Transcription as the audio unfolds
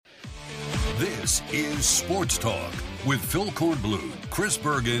This is Sports Talk with Phil Kornblut, Chris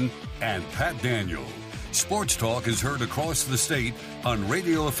Bergen, and Pat Daniel. Sports Talk is heard across the state on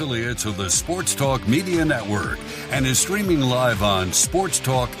radio affiliates of the Sports Talk Media Network and is streaming live on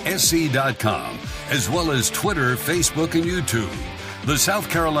sportstalksc.com, as well as Twitter, Facebook, and YouTube. The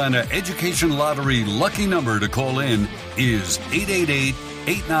South Carolina Education Lottery lucky number to call in is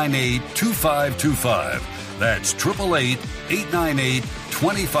 888-898-2525. That's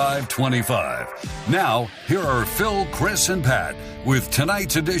 888-898-2525. Now, here are Phil, Chris, and Pat with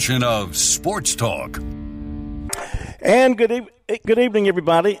tonight's edition of Sports Talk. And good evening,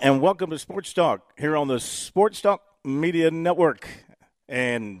 everybody, and welcome to Sports Talk here on the Sports Talk Media Network.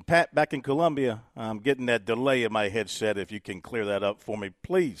 And Pat, back in Columbia, I'm getting that delay in my headset. If you can clear that up for me,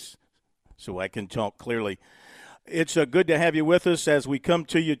 please, so I can talk clearly. It's good to have you with us as we come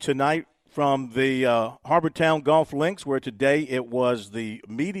to you tonight from the Harbortown Golf Links, where today it was the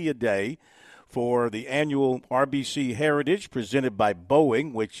media day for the annual RBC Heritage presented by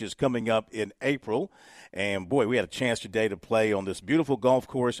Boeing, which is coming up in April. And, boy, we had a chance today to play on this beautiful golf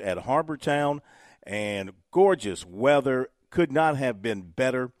course at Harbortown, and gorgeous weather. Could not have been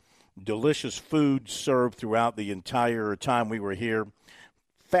better. Delicious food served throughout the entire time we were here.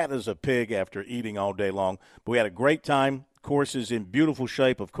 Fat as a pig after eating all day long. But we had a great time. Course is in beautiful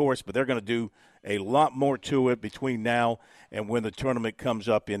shape, of course, but they're going to do a lot more to it between now and when the tournament comes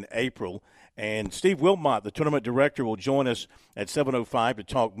up in April. And Steve Wilmot, the tournament director, will join us at 7:05 to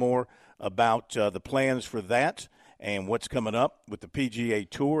talk more about the plans for that and what's coming up with the PGA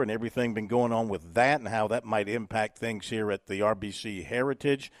Tour and everything been going on with that and how that might impact things here at the RBC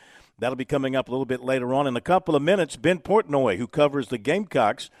Heritage. That'll be coming up a little bit later on. In a couple of minutes, Ben Portnoy, who covers the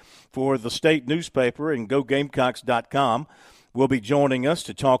Gamecocks for the state newspaper and GoGamecocks.com, will be joining us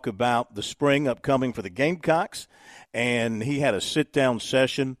to talk about the spring upcoming for the Gamecocks. And he had a sit-down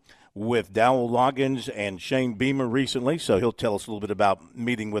session with Dowell Loggins and Shane Beamer recently, so he'll tell us a little bit about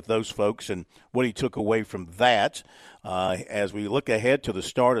meeting with those folks and what he took away from that. As we look ahead to the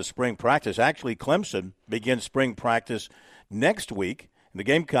start of spring practice, actually Clemson begins spring practice next week. The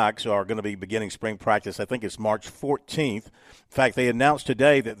Gamecocks are going to be beginning spring practice, I think it's March 14th. In fact, they announced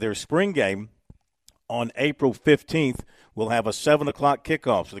today that their spring game on April 15th will have a 7 o'clock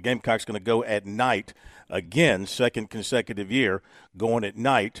kickoff. So the Gamecocks are going to go at night again, second consecutive year, going at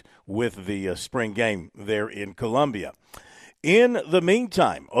night with the spring game there in Columbia. In the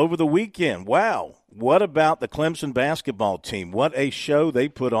meantime, over the weekend, wow, what about the Clemson basketball team? What a show they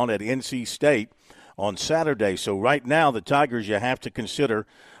put on at NC State on Saturday. So right now, the Tigers, you have to consider,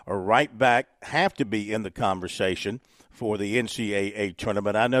 are right back, have to be in the conversation for the NCAA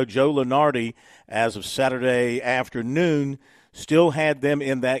tournament. I know Joe Lunardi, as of Saturday afternoon, still had them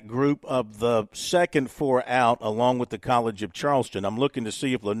in that group of the second four out, along with the College of Charleston. I'm looking to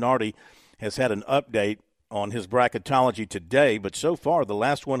see if Lunardi has had an update on his bracketology today, but so far the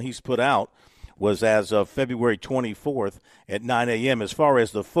last one he's put out was as of February 24th at 9 a.m. as far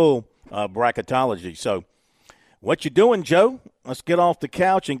as the full bracketology. So what you doing, Joe? Let's get off the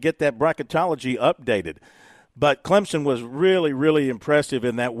couch and get that bracketology updated. But Clemson was really, really impressive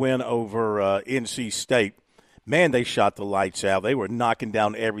in that win over NC State. Man, they shot the lights out. They were knocking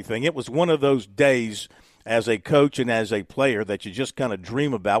down everything. It was one of those days as a coach and as a player that you just kind of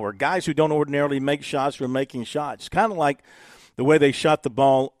dream about, where guys who don't ordinarily make shots were making shots. Kind of like the way they shot the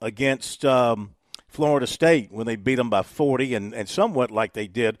ball against Florida State when they beat them by 40, and somewhat like they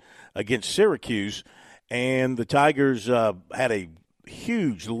did against Syracuse. And the Tigers had a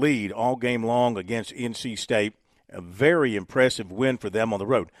huge lead all game long against NC State. A very impressive win for them on the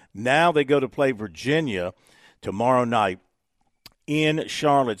road. Now they go to play Virginia tomorrow night in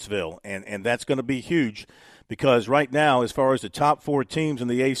Charlottesville, and that's going to be huge because right now, as far as the top four teams in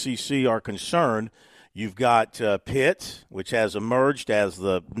the ACC are concerned, you've got Pitt, which has emerged as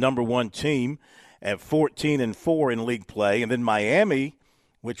the number one team at 14-4 in league play, and then Miami,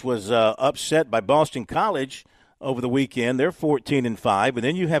 which was upset by Boston College over the weekend. They're 14-5, and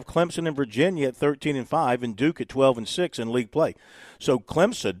then you have Clemson and Virginia at 13-5, and Duke at 12-6 in league play. So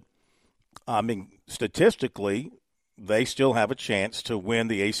Clemson, statistically, they still have a chance to win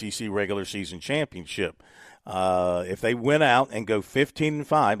the ACC regular season championship. If they win out and go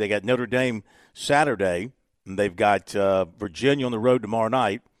 15-5, they got Notre Dame Saturday, and they've got Virginia on the road tomorrow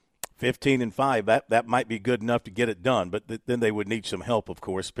night. 15-5, that might be good enough to get it done, but then they would need some help, of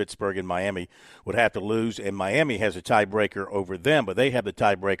course. Pittsburgh and Miami would have to lose, and Miami has a tiebreaker over them, but they have the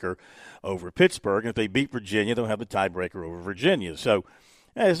tiebreaker over Pittsburgh. And if they beat Virginia, they'll have the tiebreaker over Virginia. So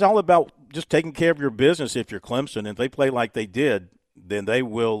it's all about just taking care of your business if you're Clemson. And if they play like they did, then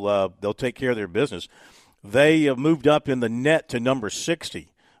they'll take care of their business. They moved up in the net to number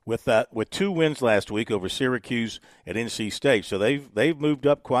 60 with 2 wins last week over Syracuse and NC State. So they've moved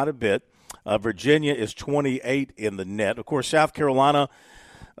up quite a bit. Virginia is 28 in the net. Of course, South Carolina,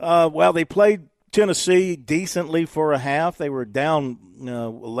 they played Tennessee decently for a half. They were down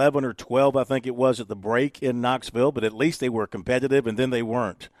 11 or 12, I think it was, at the break in Knoxville, but at least they were competitive, and then they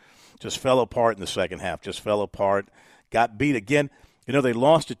weren't. Just fell apart in the second half, just fell apart, got beat again. They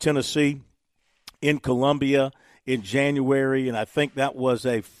lost to Tennessee in Columbia in January, and I think that was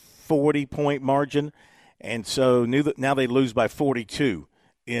a 40-point margin, and so now they lose by 42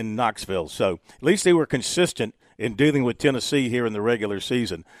 in Knoxville. So at least they were consistent in dealing with Tennessee here in the regular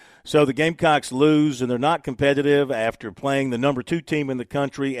season. So the Gamecocks lose, and they're not competitive after playing the number 2 team in the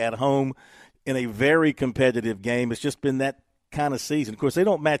country at home in a very competitive game. It's just been that kind of season. Of course, they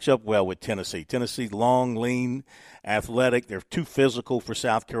don't match up well with Tennessee. Tennessee's long, lean, athletic. They're too physical for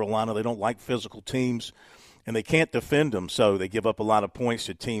South Carolina. They don't like physical teams, and they can't defend them, so they give up a lot of points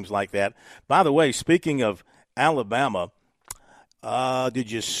to teams like that. By the way, speaking of Alabama,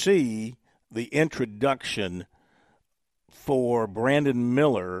 did you see the introduction for Brandon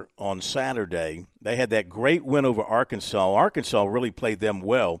Miller on Saturday? They had that great win over Arkansas. Arkansas really played them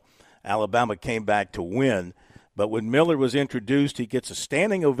well. Alabama came back to win. But when Miller was introduced, he gets a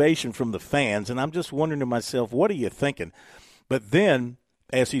standing ovation from the fans, and I'm just wondering to myself, what are you thinking? But then,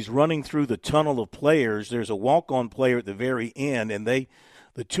 as he's running through the tunnel of players, there's a walk-on player at the very end, and the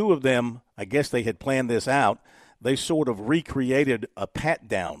two of them, I guess they had planned this out, they sort of recreated a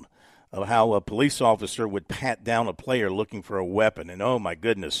pat-down of how a police officer would pat down a player looking for a weapon. And, oh, my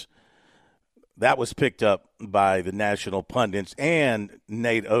goodness, that was picked up by the national pundits, and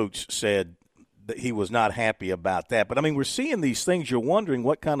Nate Oates said that he was not happy about that. But, I mean, we're seeing these things. You're wondering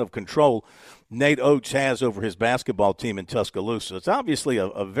what kind of control Nate Oates has over his basketball team in Tuscaloosa. It's obviously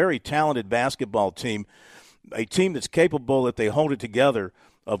a very talented basketball team, a team that's capable, if they hold it together,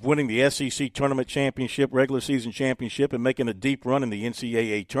 of winning the SEC tournament championship, regular season championship, and making a deep run in the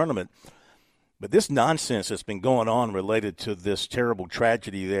NCAA tournament. But this nonsense that's been going on related to this terrible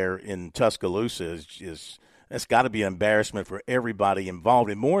tragedy there in Tuscaloosa is that's got to be an embarrassment for everybody involved.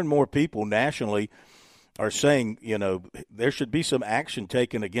 And more people nationally are saying, there should be some action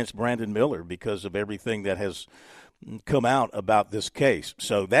taken against Brandon Miller because of everything that has come out about this case.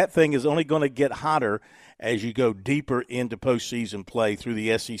 So that thing is only going to get hotter as you go deeper into postseason play through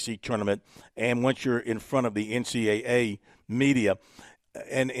the SEC tournament and once you're in front of the NCAA media.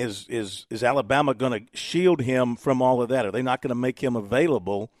 And is Alabama going to shield him from all of that? Are they not going to make him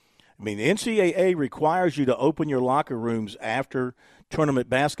available? I mean, the NCAA requires you to open your locker rooms after tournament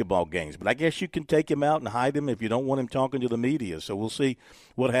basketball games, but I guess you can take him out and hide him if you don't want him talking to the media. So we'll see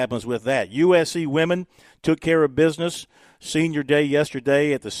what happens with that. USC women took care of business. Senior day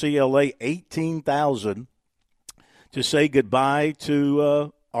yesterday at the CLA, 18,000 to say goodbye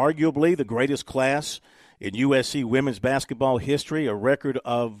to arguably the greatest class in USC women's basketball history, a record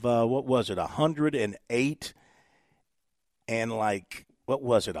of, 108 and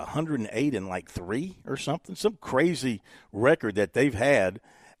 108 and 3 or something? Some crazy record that they've had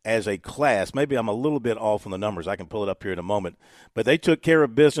as a class. Maybe I'm a little bit off on the numbers. I can pull it up here in a moment. But they took care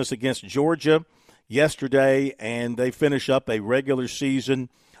of business against Georgia yesterday, and they finish up a regular season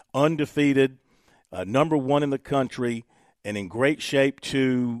undefeated, number 1 in the country, and in great shape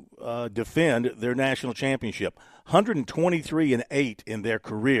to defend their national championship. 123-8 in their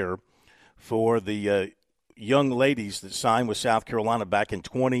career for the young ladies that signed with South Carolina back in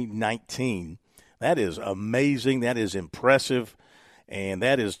 2019. That is amazing. That is impressive. And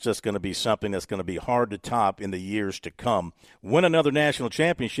that is just going to be something that's going to be hard to top in the years to come. Win another national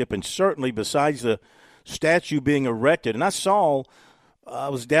championship, and certainly besides the statue being erected. And I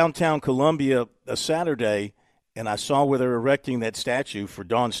was downtown Columbia a Saturday, and I saw where they're erecting that statue for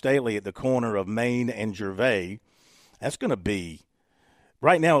Dawn Staley at the corner of Main and Gervais. That's going to be –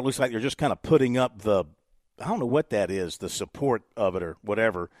 right now it looks like they're just kind of putting up I don't know what that is, the support of it or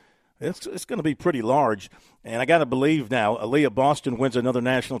whatever. It's going to be pretty large. And I got to believe now, Aaliyah Boston wins another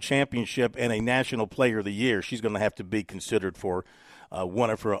national championship and a National Player of the Year. She's going to have to be considered for one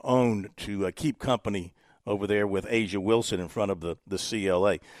of her own to keep company over there with Asia Wilson in front of the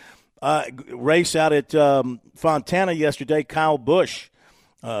CLA. Race out at Fontana yesterday. Kyle Busch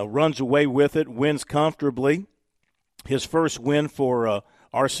runs away with it, wins comfortably. His first win for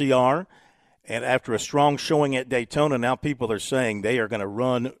RCR. And after a strong showing at Daytona, now people are saying they are going to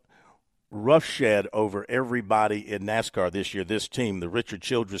run roughshed over everybody in NASCAR this year. This team, the Richard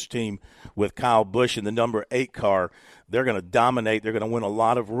Childress team with Kyle Busch in the number 8 car, they're going to dominate. They're going to win a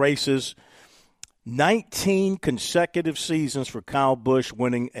lot of races. 19 consecutive seasons for Kyle Busch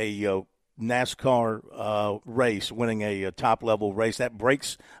winning a NASCAR race, winning a top-level race. That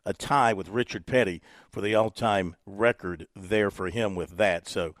breaks a tie with Richard Petty for the all-time record there for him with that.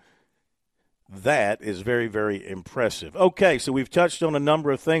 So that is very, very impressive. Okay, so we've touched on a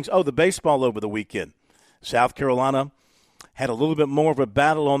number of things. Oh, the baseball over the weekend. South Carolina had a little bit more of a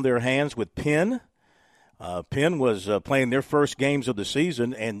battle on their hands with Penn. Penn was playing their first games of the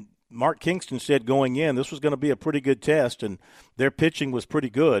season, and Mark Kingston said going in this was going to be a pretty good test, and their pitching was pretty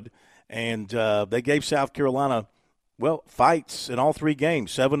good. And they gave South Carolina, fights in all three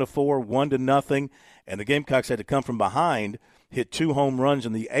games, 7-4, 1-0. And the Gamecocks had to come from behind, hit 2 home runs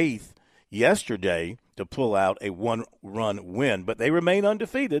in the 8th yesterday to pull out a 1-run win. But they remain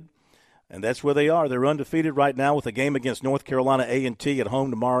undefeated, and that's where they are. They're undefeated right now with a game against North Carolina A&T at home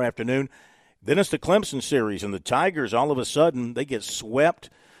tomorrow afternoon. Then it's the Clemson series, and the Tigers, all of a sudden, they get swept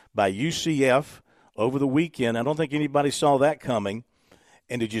by UCF over the weekend. I don't think anybody saw that coming.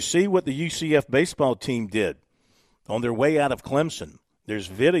 And did you see what the UCF baseball team did on their way out of Clemson? There's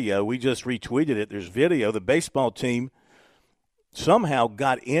video. We just retweeted it. There's video. The baseball team somehow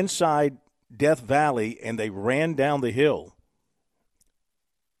got inside Death Valley, and they ran down the hill.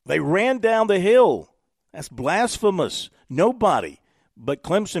 They ran down the hill. That's blasphemous. Nobody but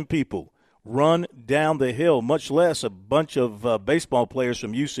Clemson people run down the hill, much less a bunch of baseball players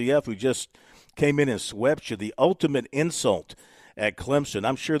from UCF who just came in and swept you. The ultimate insult at Clemson.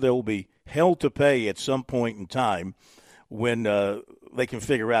 I'm sure there will be hell to pay at some point in time when they can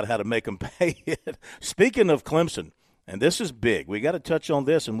figure out how to make them pay it. Speaking of Clemson, and this is big, we got to touch on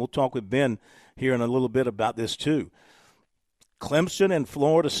this, and we'll talk with Ben here in a little bit about this too. Clemson and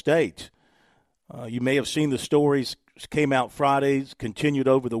Florida State. You may have seen the stories, came out Fridays, continued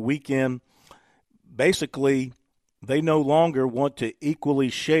over the weekend. Basically, they no longer want to equally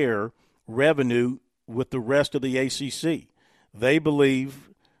share revenue with the rest of the ACC. They believe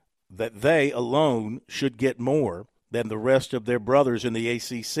that they alone should get more than the rest of their brothers in the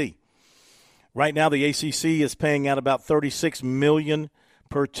ACC. Right now, the ACC is paying out about $36 million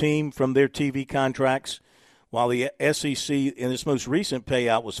per team from their TV contracts, while the SEC in its most recent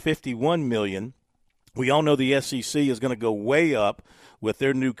payout was $51 million. We all know the SEC is going to go way up with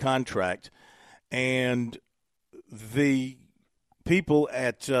their new contract, and the people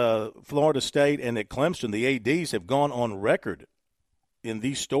at Florida State and at Clemson, the ADs, have gone on record in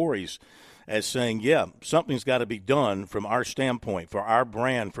these stories as saying, yeah, something's got to be done from our standpoint, for our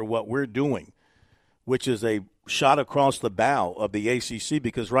brand, for what we're doing, which is a shot across the bow of the ACC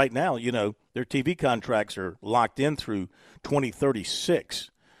because right now, their TV contracts are locked in through 2036.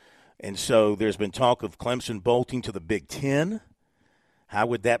 And so there's been talk of Clemson bolting to the Big Ten. How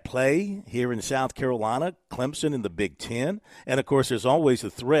would that play here in South Carolina, Clemson in the Big Ten? And, of course, there's always the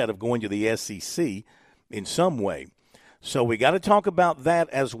threat of going to the SEC in some way. So we got to talk about that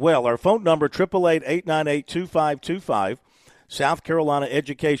as well. Our phone number, 888-898-2525, South Carolina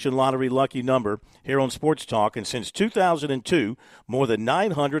Education Lottery lucky number here on Sports Talk. And since 2002, more than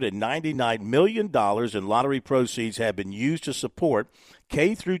 $999 million in lottery proceeds have been used to support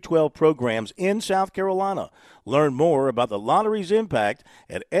K-12 programs in South Carolina. Learn more about the lottery's impact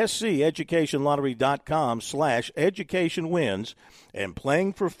at sceducationlottery.com/educationwins. And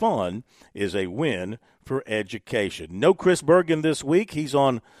playing for fun is a win for education. No Chris Bergen this week. He's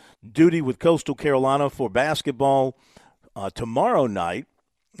on duty with Coastal Carolina for basketball tomorrow night,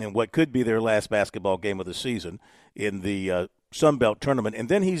 and what could be their last basketball game of the season in the Sun Belt tournament. And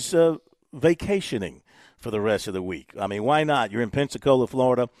then he's vacationing for the rest of the week. I mean, why not? You're in Pensacola,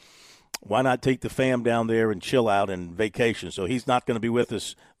 Florida. Why not take the fam down there and chill out and vacation? So he's not going to be with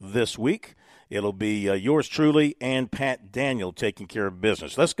us this week. It'll be yours truly and Pat Daniel taking care of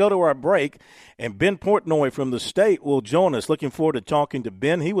business. Let's go to our break, and Ben Portnoy from the state will join us. Looking forward to talking to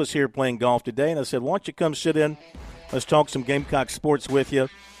Ben. He was here playing golf today, and I said, why don't you come sit in? Let's talk some Gamecock sports with you.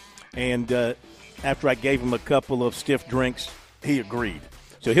 And after I gave him a couple of stiff drinks, he agreed.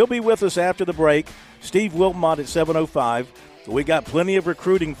 So he'll be with us after the break. Steve Wilmot at 7:05. We got plenty of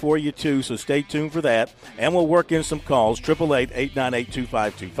recruiting for you, too, so stay tuned for that. And we'll work in some calls,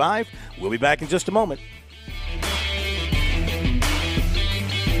 888-898-2525. We'll be back in just a moment.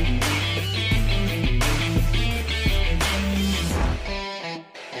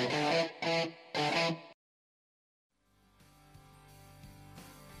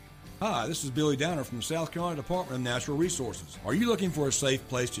 Hi, this is Billy Downer from the South Carolina Department of Natural Resources. Are you looking for a safe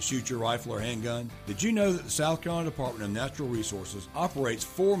place to shoot your rifle or handgun? Did you know that the South Carolina Department of Natural Resources operates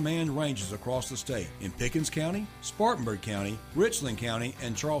 4 manned ranges across the state in Pickens County, Spartanburg County, Richland County,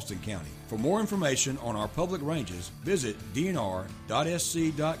 and Charleston County? For more information on our public ranges, visit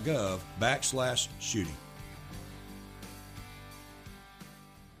dnr.sc.gov/shooting.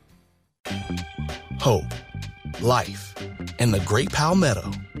 hope, life, and the Great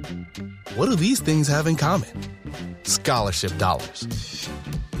Palmetto. What do these things have in common? Scholarship dollars.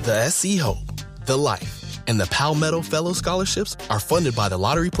 The SC Hope, the Life, and the Palmetto Fellow Scholarships are funded by the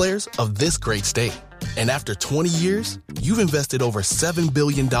lottery players of this great state. And after 20 years, you've invested over $7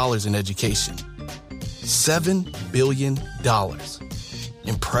 billion in education. $7 billion.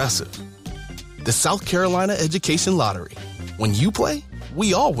 Impressive. The South Carolina Education Lottery. When you play,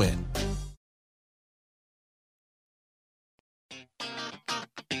 we all win.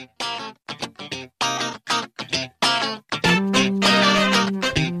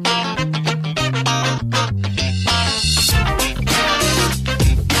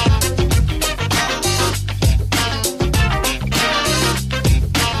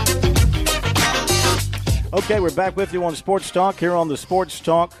 Okay, we're back with you on Sports Talk here on the Sports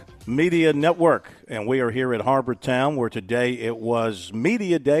Talk Media Network. And we are here at Harbor Town, where today it was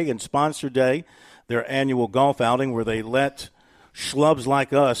Media Day and Sponsor Day, their annual golf outing where they let schlubs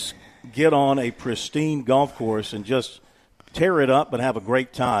like us get on a pristine golf course and just tear it up and have a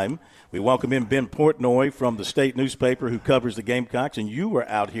great time. We welcome in Ben Portnoy from the state newspaper who covers the Gamecocks, and you were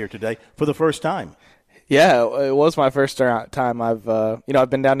out here today for the first time. Yeah, it was my first time. I've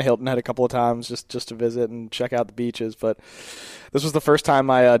been down to Hilton Head a couple of times just to visit and check out the beaches, but this was the first time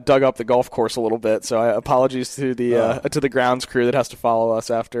I dug up the golf course a little bit. So apologies to the grounds crew that has to follow us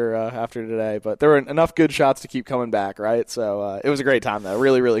after today. But there were enough good shots to keep coming back, right? So it was a great time though.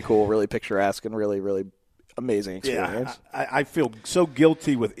 Really, really cool, really picturesque, and really, really amazing experience. Yeah, I feel so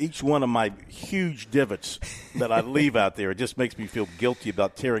guilty with each one of my huge divots that I leave out there. It just makes me feel guilty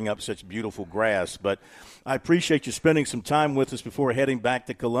about tearing up such beautiful grass. But I appreciate you spending some time with us before heading back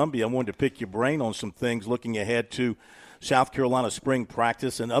to Columbia. I wanted to pick your brain on some things looking ahead to South Carolina spring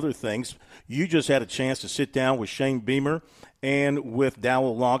practice and other things. You just had a chance to sit down with Shane Beamer and with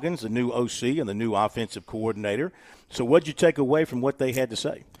Dowell Loggins, the new OC and the new offensive coordinator. So what did you take away from what they had to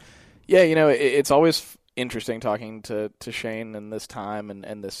say? Yeah, it's always interesting talking to Shane in this time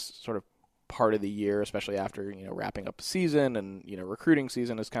and this sort of part of the year, especially after wrapping up the season and recruiting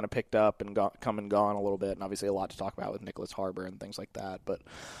season has kind of picked up and come and gone a little bit, and obviously a lot to talk about with Nicholas Harbor and things like that. But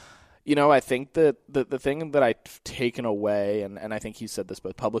I think that the thing that I've taken away, and I think he said this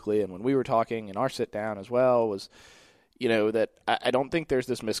both publicly and when we were talking in our sit down as well, was that I don't think there's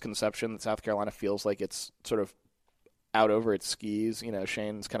this misconception that South Carolina feels like it's sort of out over its skis.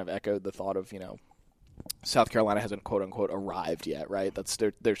 Shane's kind of echoed the thought of South Carolina hasn't quote unquote arrived yet, right?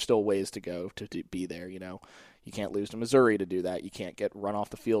 There's still ways to go to be there. You can't lose to Missouri to do that. You can't get run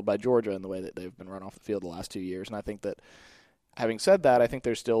off the field by Georgia in the way that they've been run off the field the last 2 years. And I think that, having said that, I think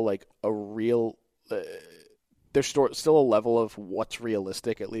there's still like a real there's still a level of what's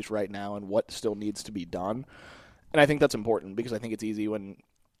realistic, at least right now, and what still needs to be done. And I think that's important because I think it's easy when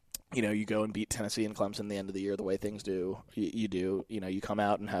you go and beat Tennessee and Clemson the end of the year the way things do. You come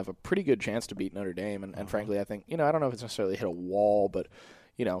out and have a pretty good chance to beat Notre Dame. And frankly, I think, I don't know if it's necessarily hit a wall, but,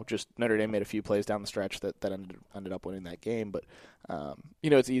 just Notre Dame made a few plays down the stretch that ended up winning that game. But,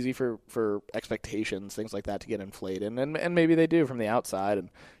 it's easy for expectations, things like that, to get inflated. And maybe they do from the outside. And,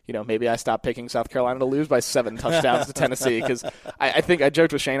 maybe I stopped picking South Carolina to lose by 7 touchdowns to Tennessee because I think I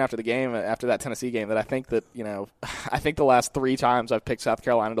joked with Shane after that Tennessee game, that I think that, I think the last 3 times I've picked South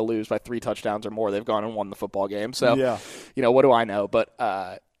Carolina to lose by 3 touchdowns or more, they've gone and won the football game. So, what do I know? But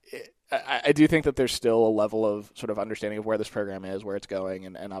I do think that there's still a level of sort of understanding of where this program is, where it's going,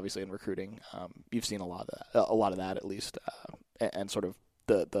 and obviously in recruiting, you've seen a lot of that at least, and sort of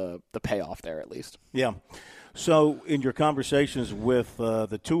the payoff there at least. Yeah. So in your conversations with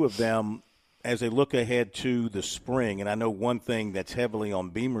the two of them, as they look ahead to the spring, and I know one thing that's heavily on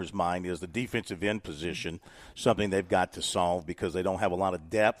Beamer's mind is the defensive end position, something they've got to solve because they don't have a lot of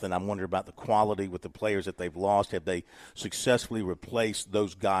depth, and I'm wondering about the quality with the players that they've lost. Have they successfully replaced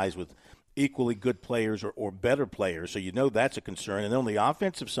those guys with equally good players or better players? So that's a concern. And then on the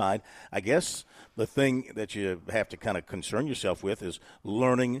offensive side, I guess the thing that you have to kind of concern yourself with is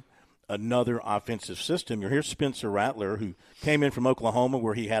learning another offensive system. Here's Spencer Rattler, who came in from Oklahoma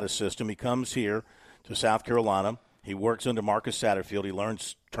where he had a system. He comes here to South Carolina. He works under Marcus Satterfield. He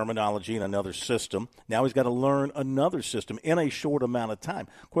learns terminology in another system. Now he's got to learn another system in a short amount of time.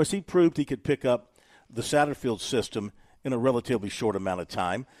 Of course, he proved he could pick up the Satterfield system in a relatively short amount of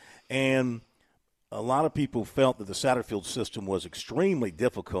time. And a lot of people felt that the Satterfield system was extremely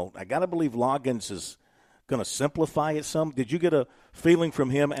difficult. I got to believe Loggins is going to simplify it some. Did you get a feeling from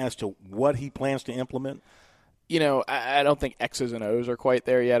him as to what he plans to implement? I don't think X's and O's are quite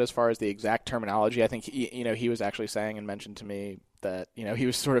there yet as far as the exact terminology. I think, he was actually saying and mentioned to me that, he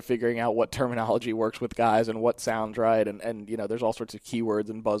was sort of figuring out what terminology works with guys and what sounds right. And there's all sorts of keywords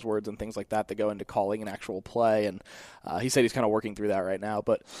and buzzwords and things like that go into calling an actual play. And he said he's kind of working through that right now.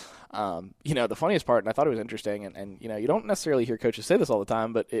 But, the funniest part, and I thought it was interesting, and you don't necessarily hear coaches say this all the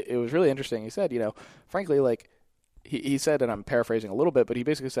time, but it was really interesting. He said, frankly, like, he said, and I'm paraphrasing a little bit, but he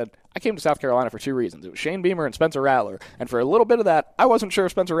basically said, I came to South Carolina for two reasons. It was Shane Beamer and Spencer Rattler. And for a little bit of that, I wasn't sure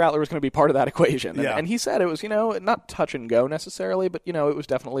if Spencer Rattler was going to be part of that equation. And he said it was, not touch and go necessarily, but, it was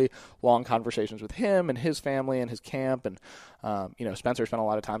definitely long conversations with him and his family and his camp. And, Spencer spent a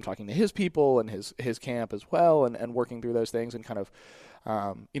lot of time talking to his people and his camp as well and working through those things and kind of,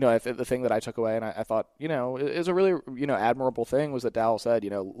 the thing that I took away and I thought, is a really, admirable thing was that Dowell said,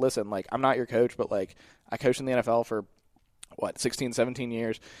 listen, like, I'm not your coach, but like I coached in the NFL for 16, 17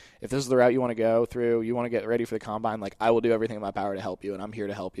 years. If this is the route you want to go through, you want to get ready for the combine, like I will do everything in my power to help you. And I'm here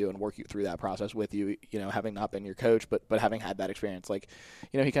to help you and work you through that process with you, having not been your coach, but having had that experience. Like,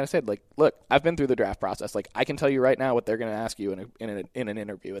 he kind of said, like, look, I've been through the draft process. Like I can tell you right now what they're going to ask you in an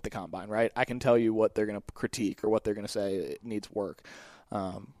interview at the combine, right? I can tell you what they're going to critique or what they're going to say it needs work.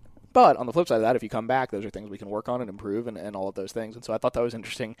 But on the flip side of that, if you come back, those are things we can work on and improve and all of those things. And so I thought that was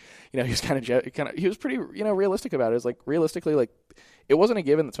interesting. He was he was pretty, realistic about it. It was like realistically, like it wasn't a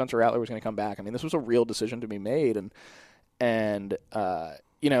given that Spencer Rattler was going to come back. I mean, this was a real decision to be made. And kind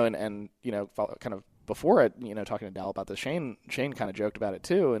of before it, talking to Dal about this, Shane kind of joked about it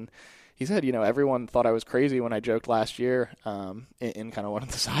too. And he said, everyone thought I was crazy when I joked last year in kind of one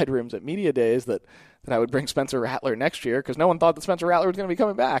of the side rooms at Media Days that I would bring Spencer Rattler next year because no one thought that Spencer Rattler was going to be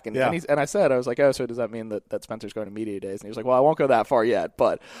coming back. And I said, I was like, oh, so does that mean that Spencer's going to Media Days? And he was like, well, I won't go that far yet.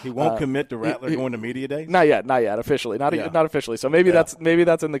 But he won't commit to Rattler going to Media Days? Not yet, officially. Not officially. So maybe that's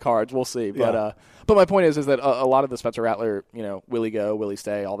in the cards. We'll see. But my point is that a lot of the Spencer Rattler, will he go, will he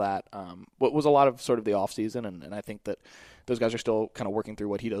stay, all that, what was a lot of sort of the offseason. And I think that those guys are still kind of working through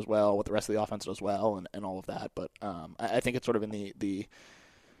what he does well, what the rest of the offense does well, and all of that. But I think it's sort of in the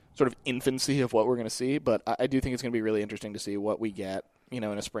sort of infancy of what we're going to see. But I do think it's going to be really interesting to see what we get, in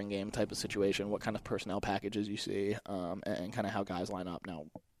a spring game type of situation, what kind of personnel packages you see, and kind of how guys line up. Now,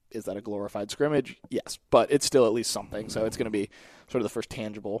 is that a glorified scrimmage? Yes, but it's still at least something. So it's going to be sort of the first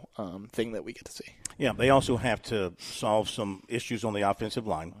tangible thing that we get to see. Yeah, they also have to solve some issues on the offensive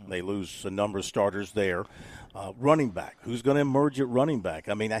line. They lose a number of starters there. Running back, who's going to emerge at running back?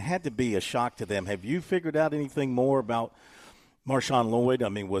 I mean, that had to be a shock to them. Have you figured out anything more about Marshawn Lloyd? I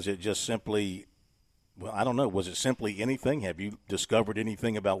mean, was it just simply, well, I don't know, was it simply anything? Have you discovered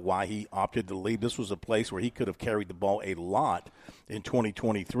anything about why he opted to leave? This was a place where he could have carried the ball a lot in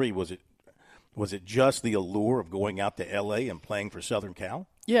 2023. Was it just the allure of going out to L.A. and playing for Southern Cal?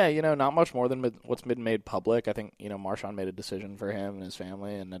 Yeah, not much more than what's been made public. I think, Marshawn made a decision for him and his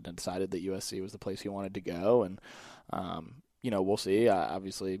family and then decided that USC was the place he wanted to go. And, we'll see.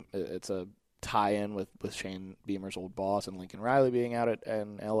 Obviously, it's a tie-in with Shane Beamer's old boss and Lincoln Riley being out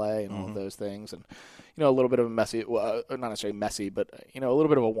in L.A. and all of those things. And, a little bit of a messy, well, not necessarily messy, but, a little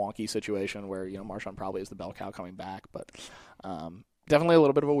bit of a wonky situation where, Marshawn probably is the bell cow coming back. But definitely a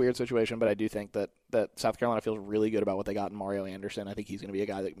little bit of a weird situation, but I do think that South Carolina feels really good about what they got in Mario Anderson. I think he's going to be a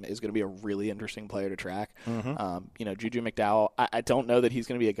guy that is going to be a really interesting player to track. Juju McDowell, I don't know that he's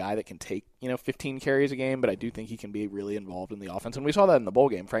going to be a guy that can take, 15 carries a game, but I do think he can be really involved in the offense. And we saw that in the bowl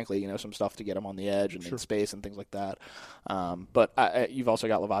game, frankly, some stuff to get him on the edge and in space and things like that. But you've also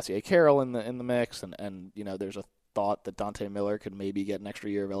got Lavassier Carroll in the mix, and there's a thought that Dante Miller could maybe get an extra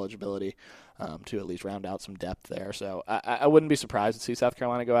year of eligibility to at least round out some depth there. So I wouldn't be surprised to see South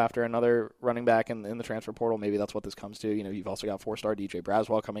Carolina go after another running back in the transfer portal. Maybe that's what this comes to. You've also got 4-star DJ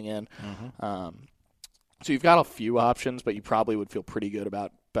Braswell coming in. So you've got a few options, but you probably would feel pretty good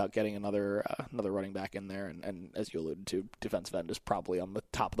about getting another running back in there. And as you alluded to, defensive end is probably on the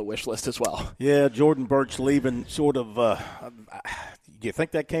top of the wish list as well. Yeah, Jordan Burch leaving sort of do you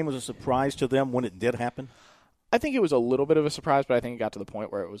think that came as a surprise to them when it did happen? I think it was a little bit of a surprise, but I think it got to the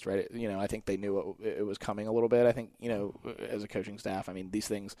point where it was ready. I think they knew it was coming a little bit. I think, as a coaching staff, I mean, these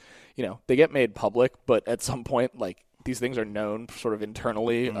things, they get made public, but at some point, like, these things are known sort of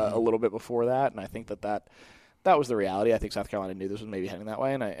internally a little bit before that. And I think that was the reality. I think South Carolina knew this was maybe heading that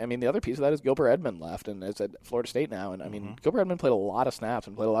way. And I mean, the other piece of that is Gilbert Edmond left and is at Florida State now. And I mean, Gilbert Edmond played a lot of snaps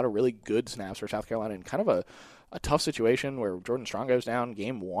and played a lot of really good snaps for South Carolina in kind of a tough situation where Jordan Strong goes down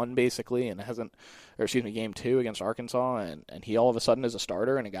game 1 basically and game 2 against Arkansas and he all of a sudden is a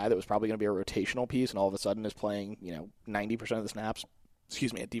starter and a guy that was probably going to be a rotational piece and all of a sudden is playing 90% of the snaps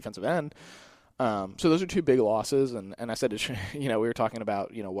at defensive end. So those are two big losses and I said we were talking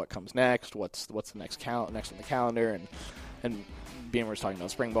about what comes next, what's the next on the calendar, and and Beamer was talking about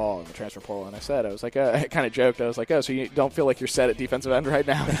spring ball and the transfer portal, and I was like, I kind of joked. I was like, oh, so you don't feel like you're set at defensive end right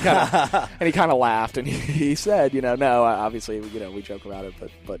now? And he kind of laughed, and he said, no, obviously, we joke about it,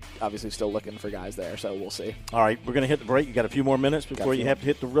 but obviously still looking for guys there, so we'll see. All right, we're going to hit the break. You got a few more minutes before you have to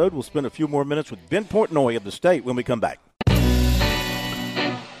hit the road. We'll spend a few more minutes with Ben Portnoy of the State when we come back.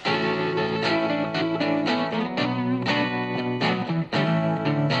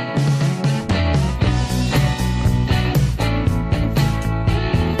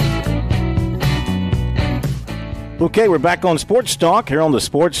 Okay, we're back on Sports Talk here on the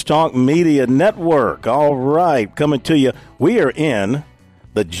Sports Talk Media Network. All right, coming to you. We are in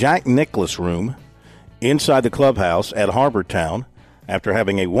the Jack Nicklaus Room inside the clubhouse at Harbor Town after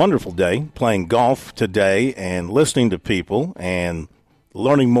having a wonderful day playing golf today and listening to people and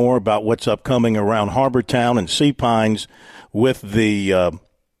learning more about what's upcoming around Harbor Town and Sea Pines with the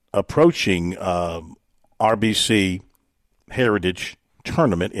approaching RBC Heritage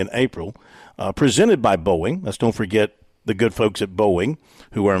Tournament in April. Presented by Boeing. Let's don't forget the good folks at Boeing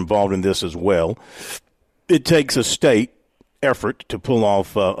who are involved in this as well. It takes a state effort to pull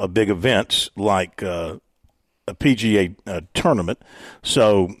off a big event like a PGA tournament.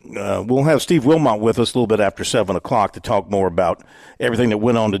 So we'll have Steve Wilmot with us a little bit after 7 o'clock to talk more about everything that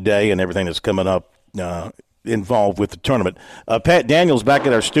went on today and everything that's coming up involved with the tournament. Pat Daniels back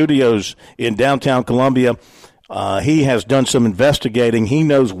at our studios in downtown Columbia. He has done some investigating. He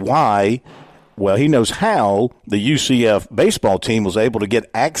knows why. Well, he knows how the UCF baseball team was able to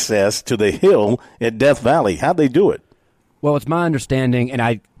get access to the hill at Death Valley. How'd they do it? Well, it's my understanding, and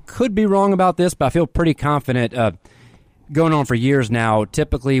I could be wrong about this, but I feel pretty confident. Going on for years now,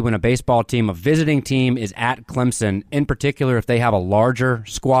 typically when a baseball team, a visiting team, is at Clemson, in particular if they have a larger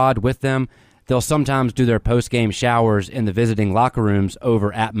squad with them, they'll sometimes do their post-game showers in the visiting locker rooms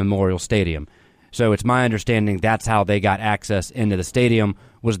over at Memorial Stadium. So it's my understanding that's how they got access into the stadium,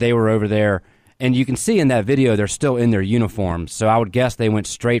 was they were over there. And you can see in that video they're still in their uniforms. So I would guess they went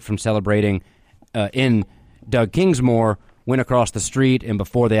straight from celebrating in Doug Kingsmore, went across the street, and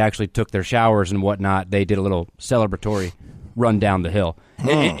before they actually took their showers and whatnot, they did a little celebratory run down the hill.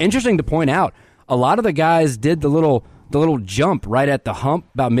 Interesting to point out, a lot of the guys did the little jump right at the hump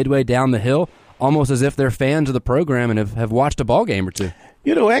about midway down the hill, almost as if they're fans of the program and have watched a ball game or two.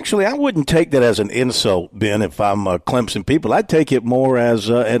 Actually, I wouldn't take that as an insult, Ben, if I'm Clemson people. I'd take it more as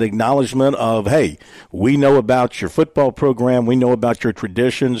an acknowledgement of, hey, we know about your football program. We know about your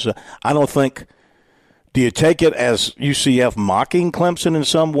traditions. I don't think – do you take it as UCF mocking Clemson in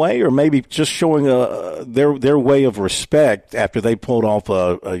some way or maybe just showing their way of respect after they pulled off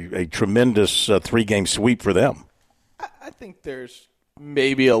a tremendous three-game sweep for them? I think there's –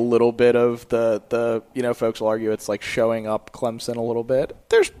 maybe a little bit of the folks will argue it's like showing up Clemson a little bit.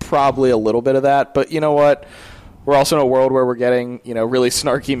 There's probably a little bit of that, but you know what? We're also in a world where we're getting, really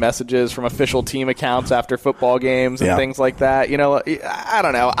snarky messages from official team accounts after football games and things like that. I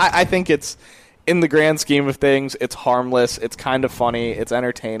don't know. I think it's, in the grand scheme of things, it's harmless. It's kind of funny. It's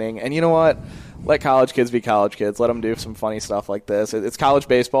entertaining. And you know what? Let college kids be college kids. Let them do some funny stuff like this. It's college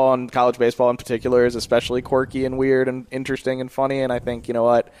baseball, and college baseball in particular is especially quirky and weird and interesting and funny. And I think, you know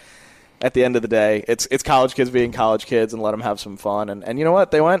what? At the end of the day, it's college kids being college kids, and let them have some fun. And you know what?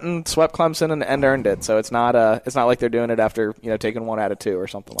 They went and swept Clemson and earned it. So it's not like they're doing it after taking 1 out of 2 or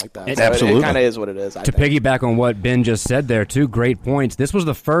something like that. So absolutely, it kind of is what it is. To piggyback on what Ben just said there, 2 great points. This was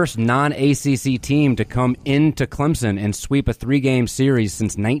the first non-ACC team to come into Clemson and sweep a 3-game series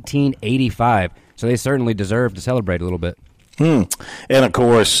since 1985. So they certainly deserve to celebrate a little bit. And of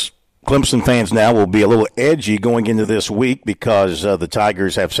course, Clemson fans now will be a little edgy going into this week because the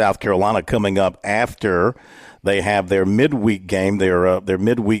Tigers have South Carolina coming up after they have their midweek game. Their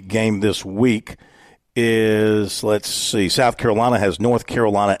midweek game this week is, South Carolina has North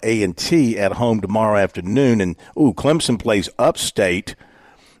Carolina A&T at home tomorrow afternoon. And, Clemson plays Upstate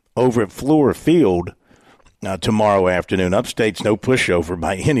over at Fluor Field tomorrow afternoon. Upstate's no pushover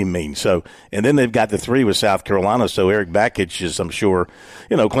by any means. So, and then they've got the 3 with South Carolina. So Eric Bakich is, I'm sure,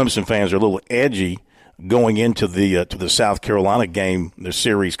 Clemson fans are a little edgy going into the to the South Carolina game, the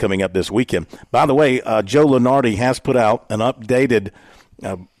series coming up this weekend. By the way, Joe Lunardi has put out an updated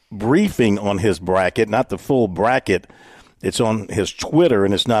briefing on his bracket, not the full bracket. It's on his Twitter,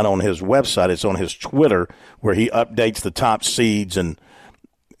 and it's not on his website. It's on his Twitter, where he updates the top seeds and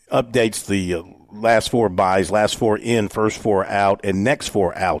updates the last 4 buys, last 4 in, first 4 out, and next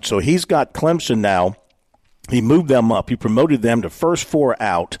 4 out. So he's got Clemson now. He moved them up. He promoted them to first 4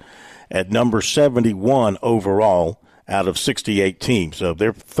 out at number 71 overall out of 68 teams. So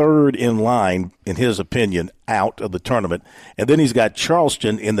they're third in line, in his opinion, out of the tournament. And then he's got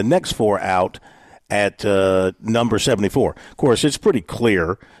Charleston in the next 4 out at number 74. Of course, it's pretty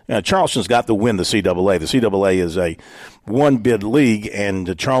clear. Charleston's got to win the CAA. The CAA is a one-bid league,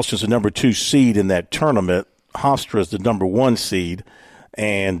 and Charleston's the number 2 seed in that tournament. Hofstra is the number 1 seed,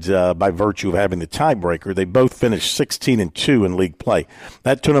 and by virtue of having the tiebreaker, they both finished 16-2 in league play.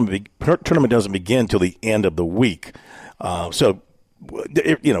 That tournament doesn't begin till the end of the week. So,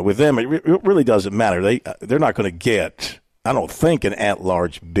 with them, it really doesn't matter. They're not going to get, I don't think, an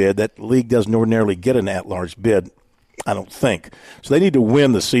at-large bid. That league doesn't ordinarily get an at-large bid, I don't think. So they need to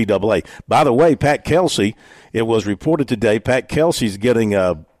win the CAA. By the way, Pat Kelsey, it was reported today, Pat Kelsey's getting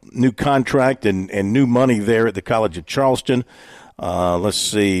a new contract and new money there at the College of Charleston. Let's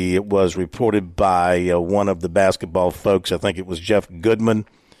see, it was reported by one of the basketball folks, I think it was Jeff Goodman,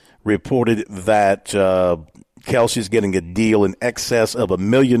 reported that Kelsey's getting a deal in excess of $1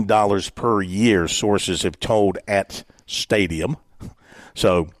 million per year, sources have told at Stadium.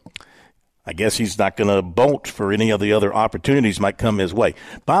 So I guess he's not going to bolt for any of the other opportunities might come his way.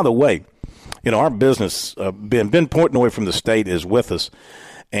 By the way, our business, Ben Portnoy from the state is with us,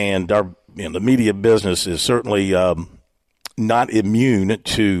 and the media business is certainly not immune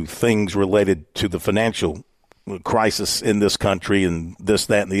to things related to the financial crisis in this country and this,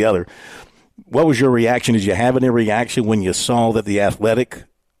 that, and the other. What was your reaction? Did you have any reaction when you saw that The Athletic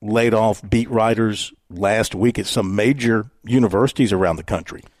laid off beat writers last week at some major universities around the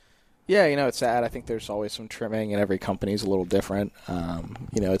country? Yeah, it's sad. I think there's always some trimming, and every company's a little different.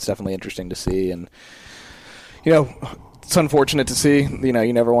 It's definitely interesting to see, and it's unfortunate to see.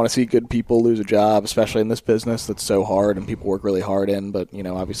 You never want to see good people lose a job, especially in this business that's so hard and people work really hard in. But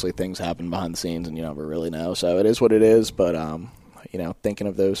obviously things happen behind the scenes, and you never really know. So it is what it is. But thinking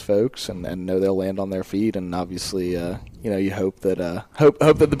of those folks and know they'll land on their feet, and obviously, you hope that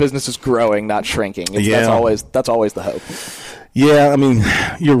the business is growing, not shrinking. That's always the hope. Yeah, I mean,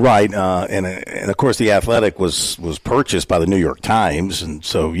 you're right, and of course the Athletic was purchased by the New York Times, and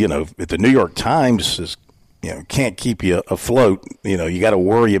so if the New York Times can't keep you afloat, you got to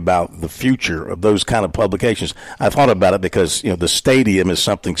worry about the future of those kind of publications. I thought about it because the Stadium is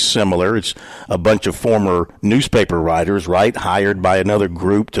something similar. It's a bunch of former newspaper writers, right, hired by another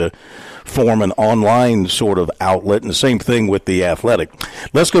group to form an online sort of outlet, and the same thing with the Athletic.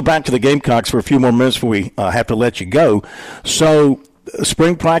 Let's go back to the Gamecocks for a few more minutes before we have to let you go. So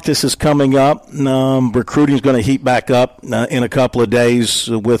spring practice is coming up. Recruiting is going to heat back up in a couple of days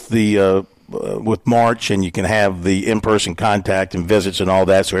with March, and you can have the in-person contact and visits and all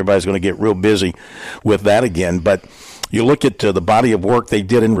that, so everybody's going to get real busy with that again. But you look at the body of work they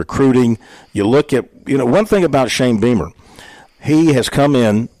did in recruiting. You look at, one thing about Shane Beamer, he has come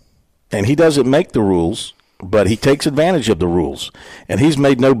in, and he doesn't make the rules, but he takes advantage of the rules. And he's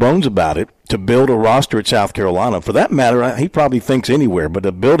made no bones about it to build a roster at South Carolina. For that matter, he probably thinks anywhere, but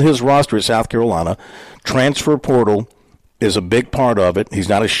to build his roster at South Carolina, transfer portal is a big part of it. He's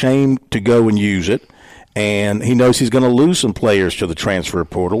not ashamed to go and use it. And he knows he's going to lose some players to the transfer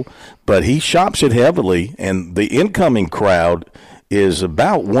portal, but he shops it heavily, and the incoming crowd is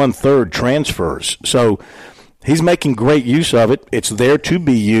about 1/3 transfers. So he's making great use of it. It's there to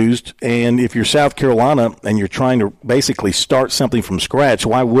be used, and if you're South Carolina and you're trying to basically start something from scratch,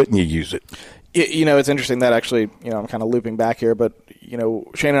 why wouldn't you use it? It's interesting that actually, I'm kind of looping back here, but,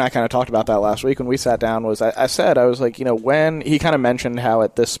 Shane and I kind of talked about that last week when we sat down. I was like, when he kind of mentioned how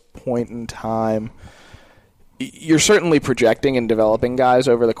at this point in time, you're certainly projecting and developing guys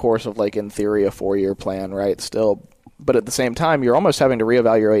over the course of, in theory, a 4-year plan, right, still. But at the same time, you're almost having to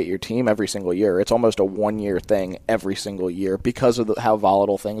reevaluate your team every single year. It's almost a 1-year thing every single year because of how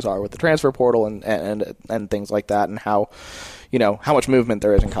volatile things are with the transfer portal and things like that, and how much movement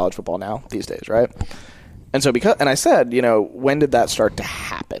there is in college football now these days, right? And so I said, when did that start to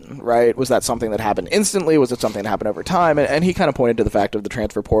happen, right? Was that something that happened instantly? Was it something that happened over time? And he kind of pointed to the fact of the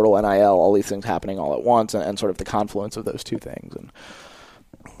transfer portal, NIL, all these things happening all at once, and sort of the confluence of those two things. And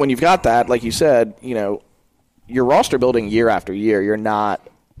when you've got that, like you said, your roster building year after year, you're not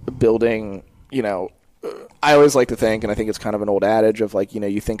building, I always like to think, and I think it's kind of an old adage of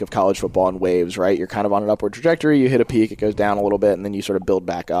you think of college football in waves, right? You're kind of on an upward trajectory, you hit a peak, it goes down a little bit, and then you sort of build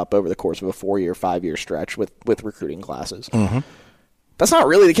back up over the course of a 4-year, 5-year stretch with recruiting classes. Mm-hmm. That's not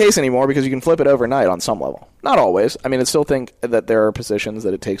really the case anymore because you can flip it overnight on some level. Not always. I mean, I still think that there are positions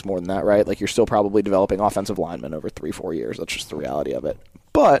that it takes more than that, right? You're still probably developing offensive linemen over 3-4 years. That's just the reality of it.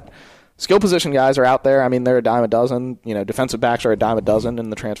 But skill position guys are out there. I mean, they're a dime a dozen. Defensive backs are a dime a dozen in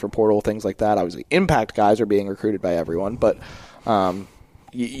the transfer portal, things like that. Obviously, impact guys are being recruited by everyone, but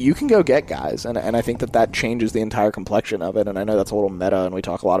you can go get guys, and I think that changes the entire complexion of it. And I know that's a little meta, and we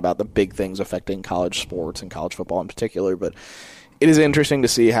talk a lot about the big things affecting college sports and college football in particular, but it is interesting to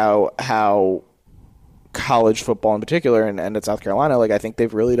see how college football in particular and at South Carolina, like I think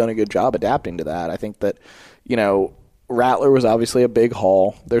they've really done a good job adapting to that. I think that, Rattler was obviously a big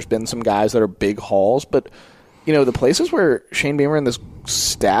haul. There's been some guys that are big hauls, but the places where Shane Beamer and this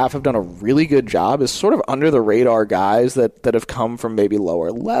staff have done a really good job is sort of under the radar guys that have come from maybe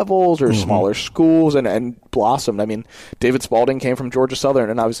lower levels or smaller schools and blossomed. I mean, David Spalding came from Georgia Southern,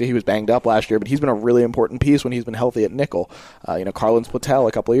 and obviously he was banged up last year, but he's been a really important piece when he's been healthy at nickel. Carlin Splittell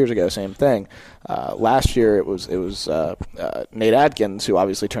a couple of years ago, same thing. Last year it was Nate Adkins, who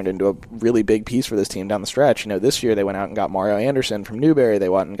obviously turned into a really big piece for this team down the stretch. This year they went out and got Mario Anderson from Newberry. They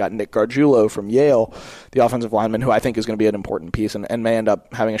went and got Nick Gargiulo from Yale, the offensive lineman, who I think is going to be an important piece and may end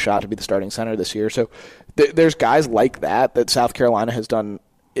up having a shot to be the starting center this year. So there's guys like that South Carolina has done.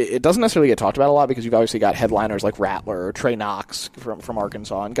 It doesn't necessarily get talked about a lot because you've obviously got headliners like Rattler or Trey Knox from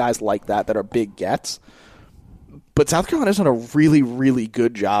Arkansas and guys like that are big gets. But South Carolina's done a really, really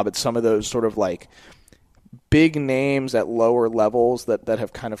good job at some of those sort of like big names at lower levels that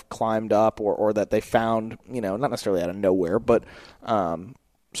have kind of climbed up or that they found, not necessarily out of nowhere, but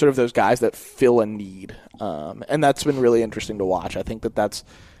sort of those guys that fill a need. And that's been really interesting to watch. I think that's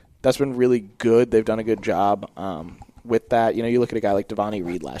been really good. They've done a good job with that. You look at a guy like Devontae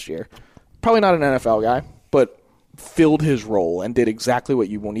Reed last year. Probably not an NFL guy, but filled his role and did exactly what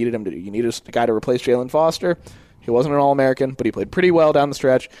you needed him to do. You needed a guy to replace Jalen Foster. He wasn't an All-American, but he played pretty well down the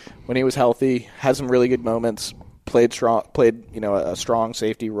stretch when he was healthy, had some really good moments, played a strong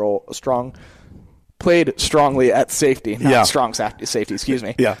safety role, played strongly at safety, not strong safety, excuse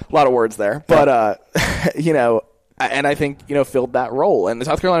me. Yeah. A lot of words there. But, and I think, filled that role. And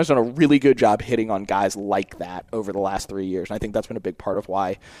South Carolina's done a really good job hitting on guys like that over the last 3 years. And I think that's been a big part of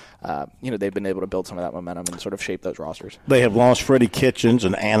why, they've been able to build some of that momentum and sort of shape those rosters. They have lost Freddie Kitchens,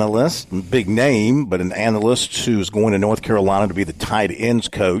 an analyst, big name, but an analyst who's going to North Carolina to be the tight ends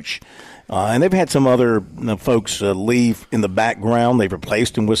coach. And they've had some other folks leave in the background. They've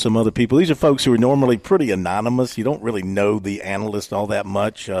replaced them with some other people. These are folks who are normally pretty anonymous. You don't really know the analyst all that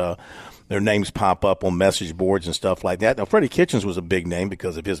much. Their names pop up on message boards and stuff like that. Now, Freddie Kitchens was a big name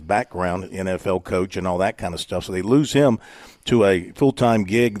because of his background, NFL coach and all that kind of stuff. So they lose him to a full-time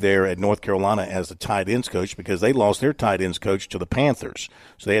gig there at North Carolina as the tight ends coach because they lost their tight ends coach to the Panthers.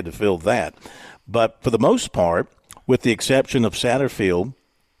 So they had to fill that. But for the most part, with the exception of Satterfield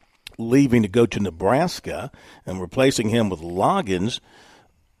leaving to go to Nebraska and replacing him with Loggins,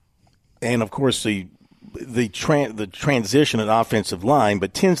 and, of course, the transition at offensive line,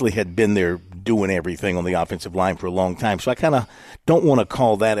 but Tinsley had been there doing everything on the offensive line for a long time. So I kind of don't want to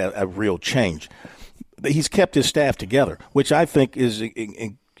call that a real change. He's kept his staff together, which I think is,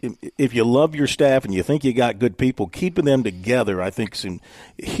 if you love your staff and you think you got good people, keeping them together I think is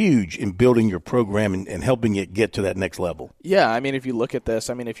huge in building your program and helping it get to that next level. Yeah, I mean, if you look at this,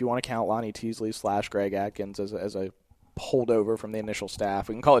 if you want to count Lonnie Teasley / Greg Atkins as a holdover from the initial staff.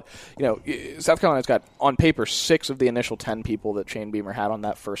 We can call it, South Carolina's got, on paper, 6 of the initial 10 people that Shane Beamer had on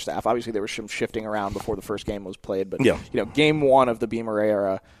that first staff. Obviously, there was some shifting around before the first game was played, but, game 1 of the Beamer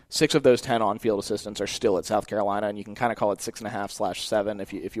era, 6 of those 10 on-field assistants are still at South Carolina, and you can kind of call it 6.5/7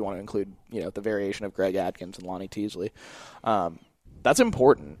 if you want to include, the variation of Greg Atkins and Lonnie Teasley. That's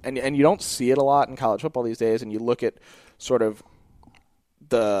important, and you don't see it a lot in college football these days, and you look at sort of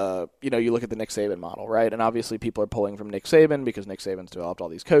you look at the Nick Saban model, right? And obviously people are pulling from Nick Saban because Nick Saban's developed all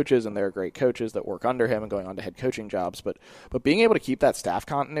these coaches and they're great coaches that work under him and going on to head coaching jobs. But being able to keep that staff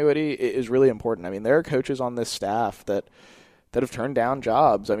continuity is really important. I mean, there are coaches on this staff that have turned down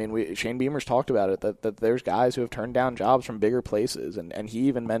jobs. I mean, Shane Beamer's talked about it, that there's guys who have turned down jobs from bigger places. And he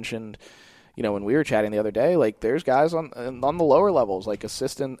even mentioned, when we were chatting the other day, like there's guys on the lower levels, like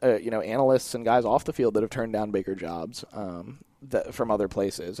assistant, analysts and guys off the field that have turned down bigger jobs from other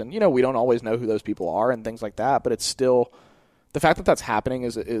places. And, we don't always know who those people are and things like that, but it's still the fact that that's happening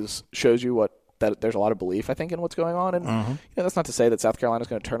is shows you that there's a lot of belief, I think, in what's going on. And that's not to say that South Carolina's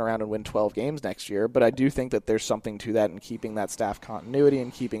going to turn around and win 12 games next year, but I do think that there's something to that in keeping that staff continuity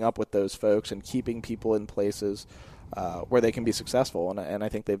and keeping up with those folks and keeping people in places where they can be successful. And I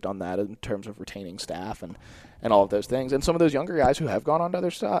think they've done that in terms of retaining staff and all of those things. And some of those younger guys who have gone on to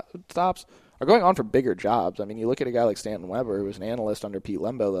other stops are going on for bigger jobs. I mean, you look at a guy like Stanton Weber, who was an analyst under Pete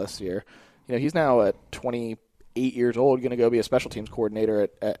Lembo last year. He's now at 28 years old, going to go be a special teams coordinator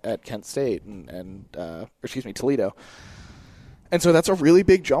at Kent State Toledo. And so that's a really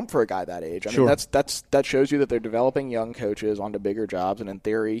big jump for a guy that age. I mean, that shows you that they're developing young coaches onto bigger jobs, and in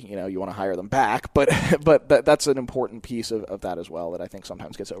theory, you want to hire them back. But that's an important piece of that as well that I think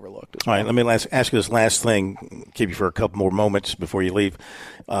sometimes gets overlooked. All right, let me ask you this last thing. Keep you for a couple more moments before you leave.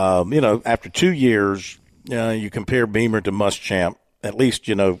 After 2 years, you compare Beamer to Muschamp. at least,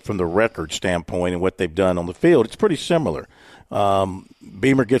 from the record standpoint and what they've done on the field, it's pretty similar.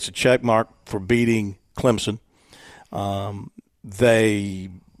 Beamer gets a check mark for beating Clemson.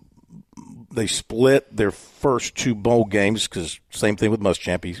 They split their first 2 bowl games because same thing with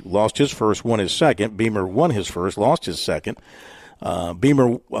Muschamp. He lost his first, won his second. Beamer won his first, lost his second.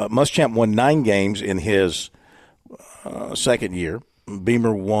 Muschamp won 9 games in his second year.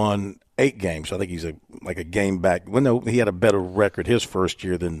 Beamer won 8 games. I think he's a game back. Well, no, he had a better record his first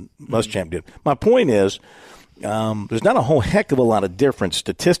year than Muschamp did. My point is, there's not a whole heck of a lot of difference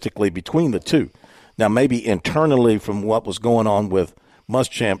statistically between the two. Now, maybe internally from what was going on with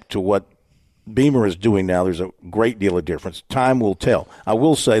Muschamp to what Beamer is doing now, there's a great deal of difference. Time will tell. I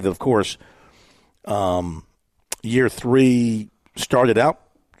will say that, of course, year 3 started out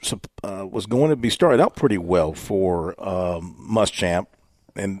pretty well for Muschamp,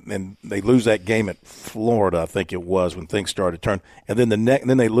 and they lose that game at Florida, I think it was, when things started to turn, and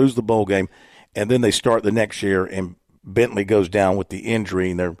then they lose the bowl game, and then they start the next year, and Bentley goes down with the injury,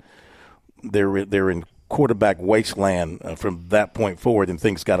 and they're in quarterback wasteland from that point forward, and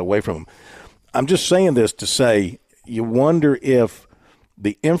things got away from them. I'm just saying this to say you wonder if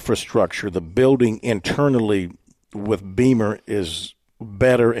the infrastructure, the building internally with Beamer is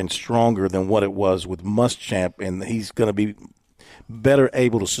better and stronger than what it was with Muschamp, and he's going to be better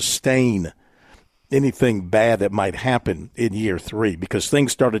able to sustain anything bad that might happen in year 3 because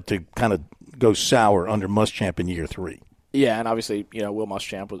things started to kind of go sour under Muschamp in year 3. Yeah, and obviously, Will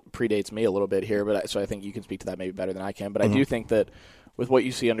Muschamp predates me a little bit here, so I think you can speak to that maybe better than I can. But I do think that with what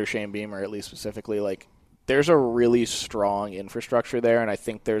you see under Shane Beamer, at least specifically, there's a really strong infrastructure there, and I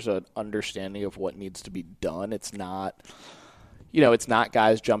think there's an understanding of what needs to be done. It's not, it's not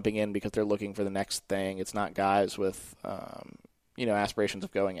guys jumping in because they're looking for the next thing. It's not guys with, aspirations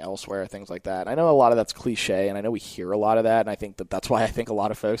of going elsewhere, things like that. I know a lot of that's cliche, and I know we hear a lot of that, and I think that's why I think a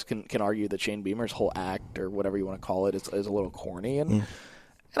lot of folks can argue that Shane Beamer's whole act, or whatever you want to call it, is a little corny, and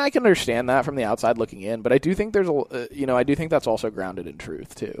I can understand that from the outside looking in, but I do think I do think that's also grounded in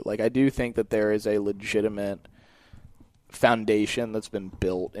truth too. I do think that there is a legitimate foundation that's been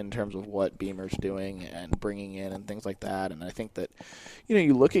built in terms of what Beamer's doing and bringing in and things like that. And I think that,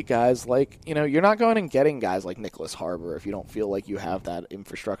 you look at guys you're not going and getting guys like Nicholas Harbor if you don't feel like you have that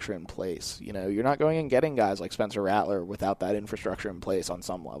infrastructure in place. You're not going and getting guys like Spencer Rattler without that infrastructure in place on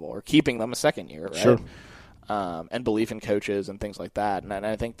some level, or keeping them a second year, right? Sure. And belief in coaches and things like that. And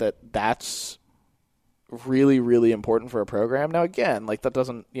I think that that's really, really important for a program. Now, again, that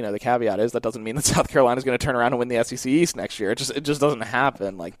doesn't, the caveat is that doesn't mean that South Carolina is going to turn around and win the SEC East next year. It just doesn't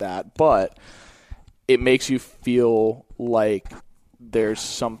happen like that. But it makes you feel like there's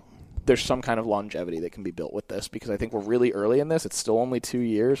some kind of longevity that can be built with this, because I think we're really early in this. It's still only 2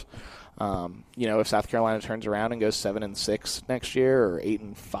 years. If South Carolina turns around and goes 7-6 next year, or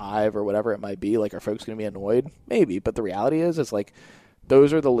 8-5, or whatever it might be, are folks going to be annoyed? Maybe, but the reality is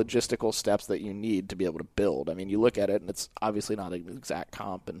those are the logistical steps that you need to be able to build. I mean, you look at it, and it's obviously not an exact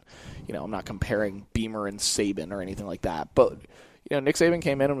comp, and I'm not comparing Beamer and Saban or anything like that, but Nick Saban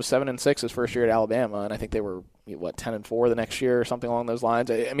came in and was 7-6 his first year at Alabama, and I think they were 10-4 the next year or something along those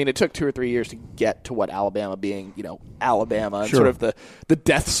lines. I mean, it took 2 or 3 years to get to what Alabama being, Alabama, and sort of the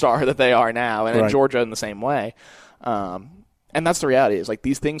Death Star that they are now, and Georgia in the same way. And that's the reality. Is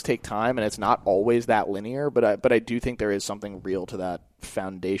these things take time, and it's not always that linear. But I do think there is something real to that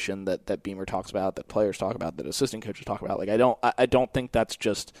foundation that Beamer talks about, that players talk about, that assistant coaches talk about. I don't think that's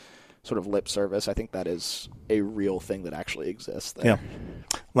just sort of lip service. I think that is a real thing that actually exists there. Yeah.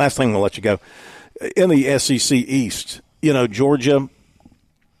 Last thing, we'll let you go. In the SEC East, Georgia,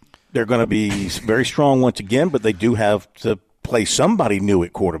 they're going to be very strong once again, but they do have to play somebody new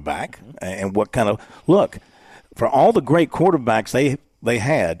at quarterback. And what kind of – look, for all the great quarterbacks they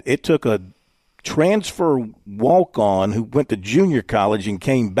had, it took a transfer walk-on who went to junior college and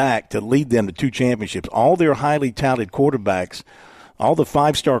came back to lead them to 2 championships. All their highly touted quarterbacks, all the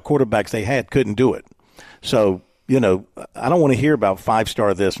 5-star quarterbacks they had, couldn't do it. So, I don't want to hear about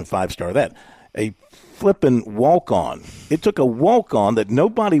 5-star this and 5-star that. A flippin' walk-on. It took a walk-on that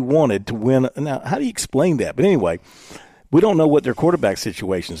nobody wanted to win. Now, how do you explain that? But anyway, we don't know what their quarterback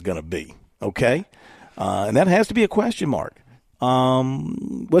situation is going to be, okay? And that has to be a question mark.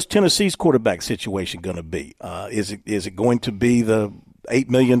 What's Tennessee's quarterback situation going to be? Is it going to be the $8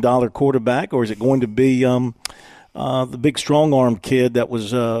 million quarterback, or is it going to be the big strong-armed kid that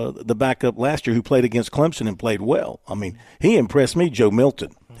was the backup last year who played against Clemson and played well? I mean, he impressed me, Joe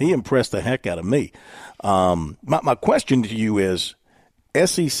Milton. He impressed the heck out of me. My question to you is,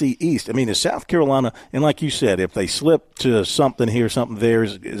 SEC East, I mean, is South Carolina, and like you said, if they slip to something here, something there,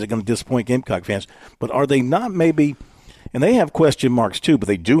 is it going to disappoint Gamecock fans? But are they not maybe And they have question marks too, but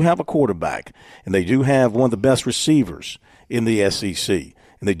they do have a quarterback, and they do have one of the best receivers in the SEC.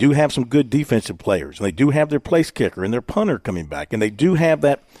 And they do have some good defensive players, and they do have their place kicker and their punter coming back, and they do have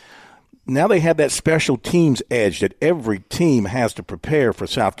that. Now they have that special teams edge that every team has to prepare for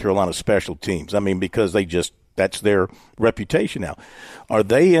South Carolina special teams. I mean, because that's their reputation now. Are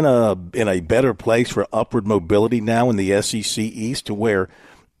they in a better place for upward mobility now in the SEC East to where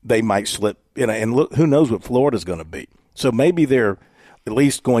they might slip? And look, who knows what Florida's going to be? So maybe they're at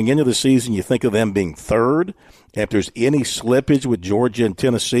least going into the season. You think of them being third. If there's any slippage with Georgia and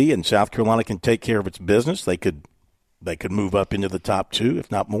Tennessee, and South Carolina can take care of its business, they could move up into the top 2,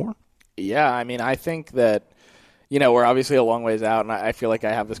 if not more. Yeah, I mean, I think that, we're obviously a long ways out, and I feel like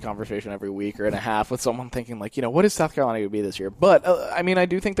I have this conversation every week or and a half with someone thinking, like, what is South Carolina going to be this year? But, I mean, I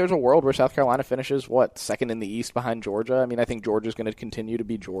do think there's a world where South Carolina finishes, second in the East behind Georgia. I mean, I think Georgia's going to continue to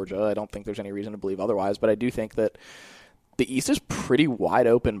be Georgia. I don't think there's any reason to believe otherwise, but I do think that the East is pretty wide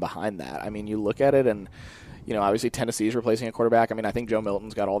open behind that. I mean, you look at it and, obviously Tennessee's replacing a quarterback. I mean, I think Joe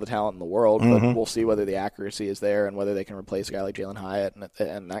Milton's got all the talent in the world, but we'll see whether the accuracy is there and whether they can replace a guy like Jalen Hyatt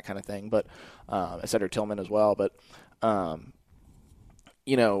and that kind of thing. But Cedric Tillman as well. But, I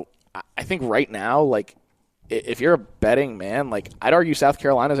think right now, like, if you're a betting man, like, I'd argue South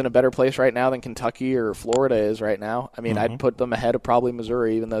Carolina's in a better place right now than Kentucky or Florida is right now. I mean, I'd put them ahead of probably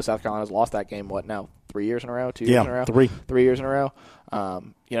Missouri, even though South Carolina's lost that game, 3 years in a row, 2 years in a row? 3 years in a row.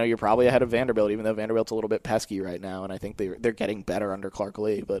 You're probably ahead of Vanderbilt, even though Vanderbilt's a little bit pesky right now, and I think they're getting better under Clark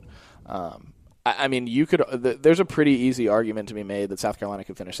Lee. But, I mean, there's a pretty easy argument to be made that South Carolina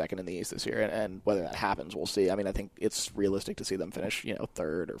could finish second in the East this year, and whether that happens, we'll see. I mean, I think it's realistic to see them finish,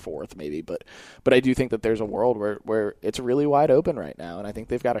 third or fourth maybe, but I do think that there's a world where it's really wide open right now, and I think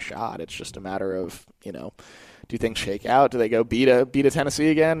they've got a shot. It's just a matter of, do things shake out? Do they go beat a Tennessee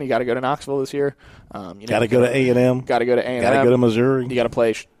again? You got to go to Knoxville this year. Got to go to A&M. Got to go to A&M. Got to go to Missouri. You got to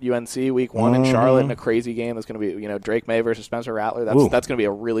play UNC week 1 in Charlotte in a crazy game. That's going to be Drake May versus Spencer Rattler. That's going to be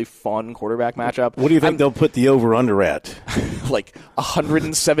a really fun quarterback matchup. What do you think they'll put the over under at? Like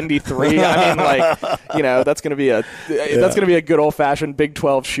 173. I mean, that's going to be a good old fashioned Big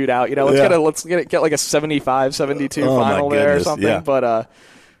 12 shootout. Let's get like a 75-72 final there or something. Yeah.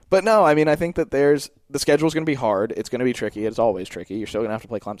 But no, I mean, I think that the schedule's going to be hard. It's going to be tricky. It's always tricky. You're still going to have to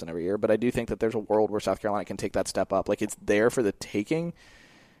play Clemson every year. But I do think that there's a world where South Carolina can take that step up. Like, it's there for the taking.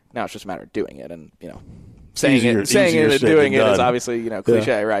 Now it's just a matter of doing it. And, saying it and doing it is obviously,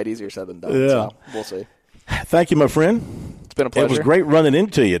 cliche, right? Easier said than done. Yeah. So we'll see. Thank you, my friend. It's been a pleasure. It was great running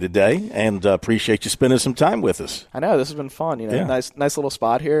into you today, and appreciate you spending some time with us. I know. This has been fun. Nice little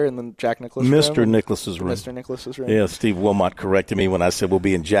spot here in the Jack Nicklaus room. Mr. Nicklaus's room. Mr. Nicklaus's room. Yeah, Steve Wilmot corrected me when I said we'll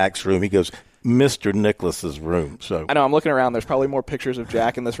be in Jack's room. He goes, Mr. Nicklaus's room. So I know. I'm looking around. There's probably more pictures of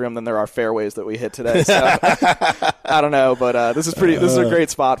Jack in this room than there are fairways that we hit today. So I don't know, but this is a great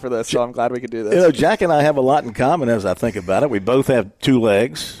spot for this. So I'm glad we could do this. Jack and I have a lot in common as I think about it. We both have 2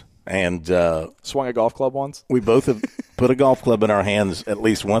 legs. And swung a golf club once. We both have put a golf club in our hands at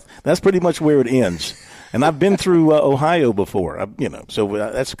least once. That's pretty much where it ends. And I've been through Ohio before, so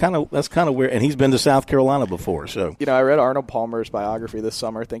that's kind of where. And he's been to South Carolina before. So I read Arnold Palmer's biography this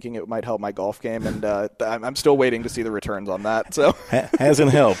summer, thinking it might help my golf game, and I'm still waiting to see the returns on that. So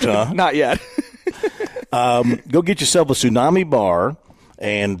hasn't helped, huh? Not yet. Go get yourself a Tsunami bar.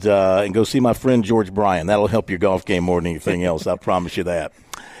 And go see my friend George Bryan. That'll help your golf game more than anything else. I promise you that.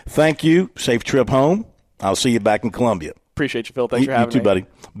 Thank you. Safe trip home. I'll see you back in Columbia. Appreciate you, Phil. Thanks for having me. You too, buddy.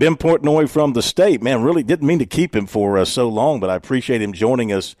 Ben Portnoy from the state. Man, really didn't mean to keep him for so long, but I appreciate him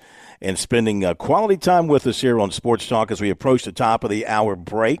joining us and spending quality time with us here on Sports Talk as we approach the top of the hour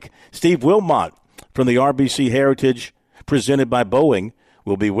break. Steve Wilmot from the RBC Heritage, presented by Boeing,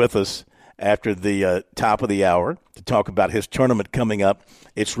 will be with us after the top of the hour to talk about his tournament coming up.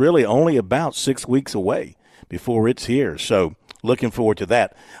 It's really only about 6 weeks away before it's here, so looking forward to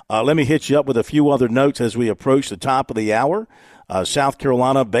that. Let me hit you up with a few other notes as we approach the top of the hour. South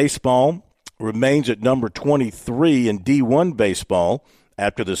Carolina baseball remains at number 23 in D1 baseball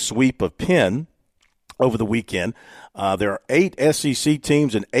after the sweep of Penn over the weekend. There are 8 SEC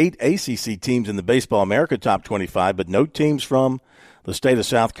teams and 8 ACC teams in the Baseball America Top 25, but no teams from the state of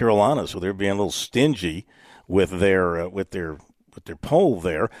South Carolina, so they're being a little stingy with their poll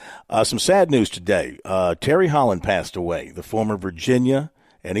there. Some sad news today. Terry Holland passed away, the former Virginia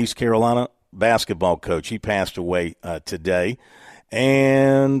and East Carolina basketball coach. He passed away today.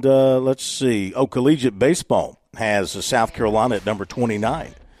 And let's see. Collegiate baseball has South Carolina at number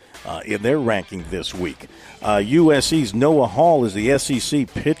 29 in their ranking this week. USC's Noah Hall is the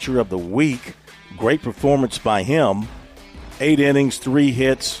SEC Pitcher of the Week. Great performance by him. 8 innings, 3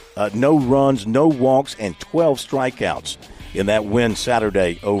 hits, no runs, no walks, and 12 strikeouts in that win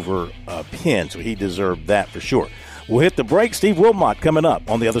Saturday over Penn. So he deserved that for sure. We'll hit the break. Steve Wilmot coming up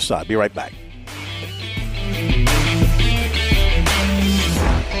on the other side. Be right back.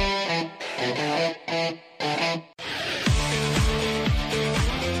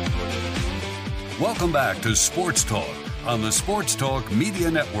 Welcome back to Sports Talk on the Sports Talk Media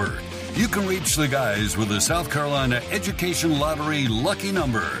Network. You can reach the guys with the South Carolina Education Lottery lucky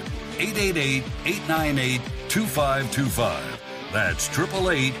number, 888-898-2525. That's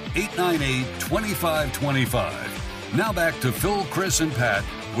 888-898-2525. Now back to Phil, Chris, and Pat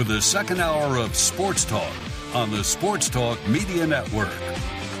with the second hour of Sports Talk on the Sports Talk Media Network.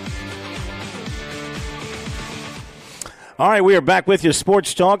 All right, we are back with you,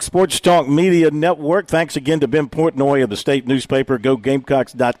 Sports Talk Media Network. Thanks again to Ben Portnoy of the State newspaper,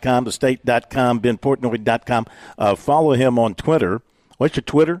 GoGamecocks.com, thestate.com, BenPortnoy.com. Follow him on Twitter. What's your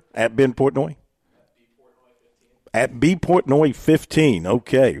Twitter? At Ben Portnoy? At BPortnoy15.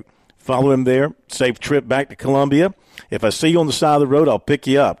 Okay. Follow him there. Safe trip back to Columbia. If I see you on the side of the road, I'll pick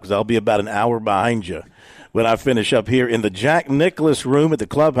you up because I'll be about an hour behind you when I finish up here in the Jack Nicklaus room at the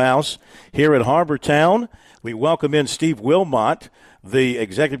clubhouse here at Harbor Town. We welcome in Steve Wilmot, the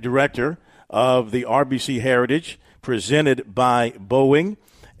executive director of the RBC Heritage, presented by Boeing.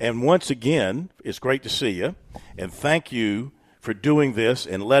 And once again, it's great to see you. And thank you for doing this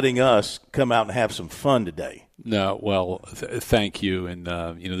and letting us come out and have some fun today. No, well, thank you. And,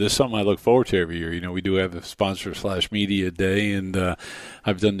 this is something I look forward to every year. We do have a sponsor/media day, and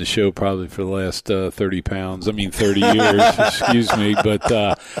I've done the show probably for the last 30 years, excuse me. But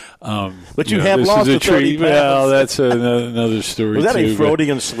you have lost the 30 pounds. Well, that's another story, Was that too, a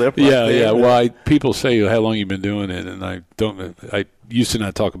Freudian slip? Yeah. Well, people say, how long you been doing it? And I used to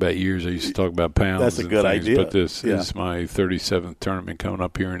not talk about years. I used to talk about pounds. That's a good idea. But this is my 37th tournament coming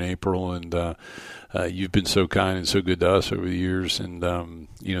up here in April, and you've been so kind and so good to us over the years. And,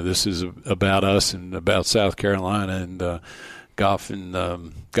 this is about us and about South Carolina and golf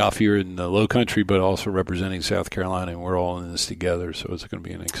here in the Low Country, but also representing South Carolina, and we're all in this together. So it's going to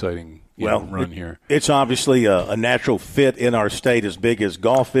be an exciting run here. It's obviously a natural fit in our state as big as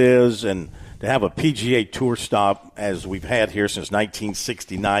golf is, and to have a PGA Tour stop as we've had here since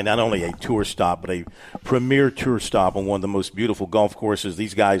 1969, not only a tour stop, but a premier tour stop on one of the most beautiful golf courses.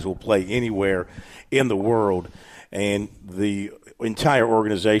 These guys will play anywhere in the world, and the entire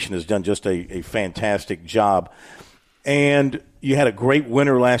organization has done just a fantastic job. And you had a great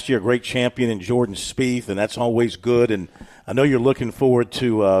winner last year, a great champion in Jordan Spieth, and that's always good. And I know you're looking forward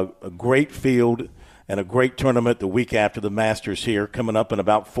to a great field and a great tournament the week after the Masters here, coming up in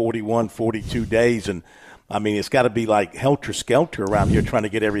about 41, 42 days. And, I mean, it's got to be like helter-skelter around here trying to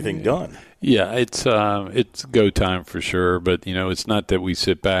get everything done. Yeah, it's go time for sure. But, it's not that we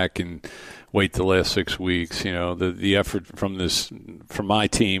sit back and wait the last 6 weeks. The effort from my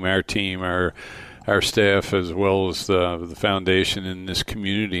team, our staff, as well as the foundation and this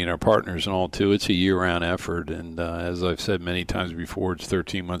community and our partners and all, too, it's a year-round effort. And as I've said many times before, it's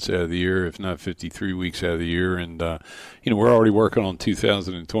 13 months out of the year, if not 53 weeks out of the year. And, we're already working on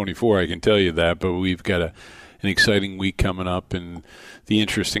 2024, I can tell you that. But we've got an exciting week coming up, and the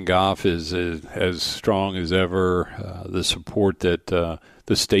interest in golf is as strong as ever. The support that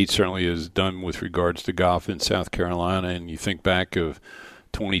the state certainly has done with regards to golf in South Carolina, and you think back of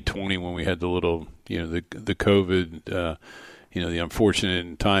 2020 when we had the little, the COVID, the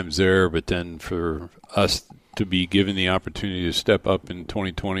unfortunate times there, but then for us to be given the opportunity to step up in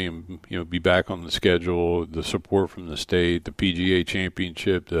 2020 and, be back on the schedule, the support from the state, the PGA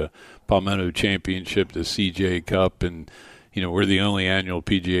Championship, the Palmetto Championship, the CJ Cup, and, we're the only annual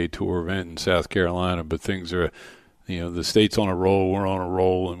PGA Tour event in South Carolina, but things are, the state's on a roll, we're on a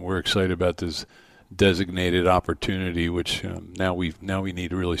roll, and we're excited about this designated opportunity, which now we need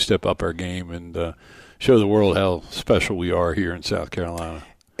to really step up our game and show the world how special we are here in South Carolina.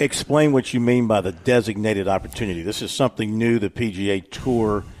 Explain what you mean by the designated opportunity. This is something new the PGA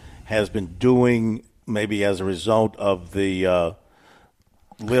Tour has been doing, maybe as a result of the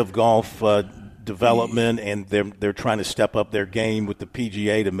Live Golf development, and they're trying to step up their game with the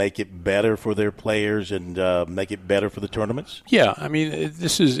PGA to make it better for their players and make it better for the tournaments? Yeah, I mean,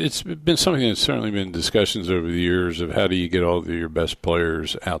 it's been something that's certainly been discussions over the years of how do you get all of your best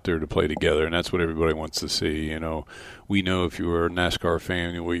players out there to play together, and that's what everybody wants to see. We know if you were a NASCAR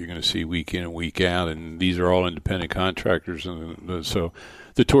fan, what you're going to see week in and week out, and these are all independent contractors, and so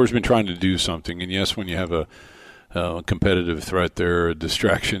the tour's been trying to do something. And yes, when you have a competitive threat there, a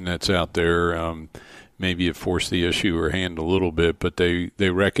distraction that's out there, maybe it forced the issue or hand a little bit, but they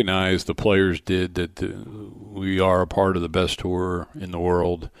recognized, the players did, that we are a part of the best tour in the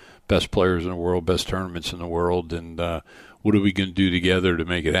world, best players in the world, best tournaments in the world, and what are we going to do together to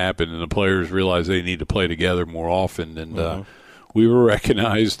make it happen? And the players realize they need to play together more often, and we were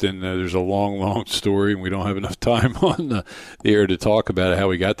recognized, and there's a long, long story, and we don't have enough time on the air to talk about how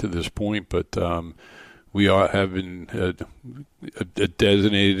we got to this point, but we have been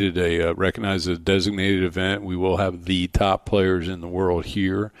recognized as a designated event. We will have the top players in the world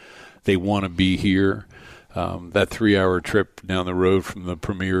here. They want to be here. That 3-hour trip down the road from the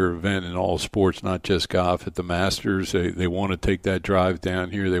premier event in all sports, not just golf, at the Masters, they want to take that drive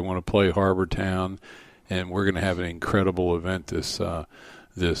down here. They want to play Harbor Town, and we're going to have an incredible event this a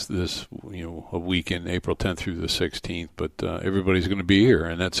weekend, April 10th through the 16th. But everybody's going to be here,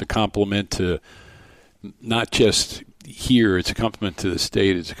 and that's a compliment to not just here. It's a compliment to the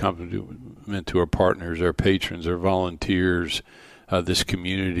state. It's a compliment to our partners, our patrons, our volunteers, this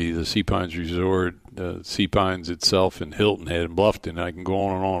community, the Sea Pines Resort, Sea Pines itself, and Hilton Head and Bluffton. I can go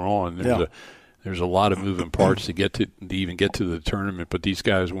on and on and on. There's a lot of moving parts to even get to the tournament, but these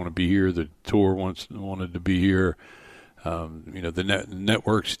guys want to be here. The tour wanted to be here. The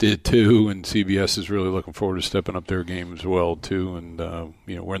networks did too, and CBS is really looking forward to stepping up their game as well too. And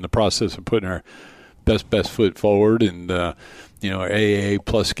we're in the process of putting our best foot forward, and our AAA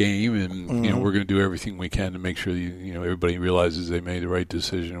plus game, and we're going to do everything we can to make sure that, everybody realizes they made the right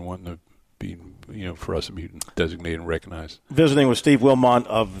decision and wanting to be, for us to be designated and recognized. Visiting with Steve Wilmot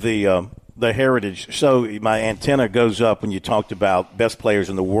of the Heritage. So my antenna goes up when you talked about best players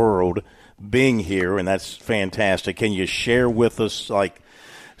in the world being here, and that's fantastic. Can you share with us like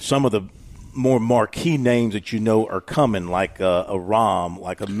some of the more marquee names that are coming, like a Rahm,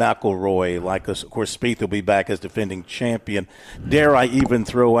 like a McIlroy, like of course Spieth will be back as defending champion. Dare I even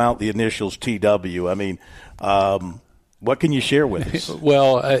throw out the initials TW? I mean, what can you share with us?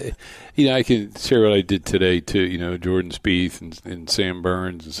 Well, I can share what I did today too. Jordan Spieth and Sam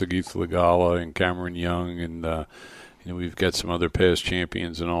Burns and Sahith Theegala and Cameron Young, and we've got some other past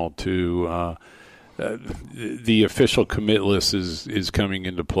champions and all too. The official commit list is coming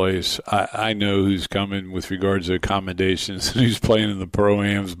into place. I know who's coming with regards to accommodations and who's playing in the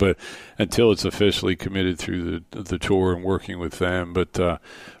Pro-Ams, but until it's officially committed through the tour and working with them. But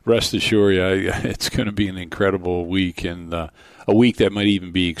rest assured, it's going to be an incredible week, and a week that might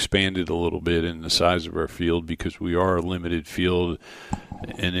even be expanded a little bit in the size of our field, because we are a limited field,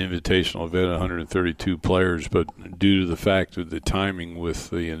 an invitational event, 132 players. But due to the fact of the timing with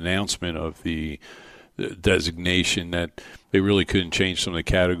the announcement of the designation, that they really couldn't change some of the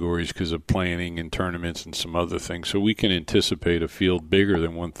categories because of planning and tournaments and some other things. So we can anticipate a field bigger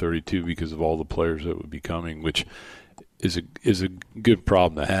than 132 because of all the players that would be coming, which is a good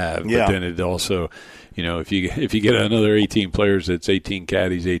problem to have. Yeah. But then it also, if you get another 18 players, it's 18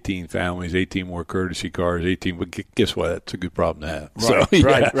 caddies, 18 families, 18 more courtesy cars, 18. But guess what? That's a good problem to have.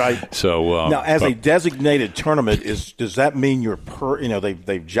 Right, so, right. So now, as a designated tournament, does that mean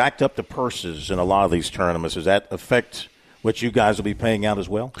they've jacked up the purses in a lot of these tournaments? Does that affect what you guys will be paying out as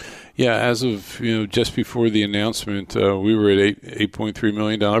well? Yeah, as of just before the announcement, we were at $8.3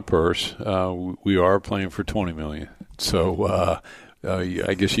 million purse. We are playing for $20 million. So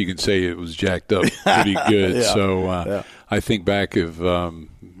I guess you can say it was jacked up pretty good. Yeah. So I think back of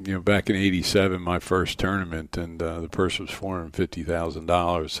back in '87, my first tournament, and the purse was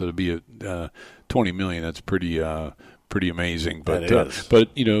 $450,000. So to be at $20 million, that's pretty amazing. But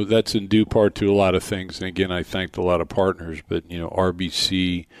that's in due part to a lot of things. And again, I thanked a lot of partners, but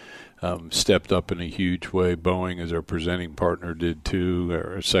RBC stepped up in a huge way. Boeing, as our presenting partner, did too.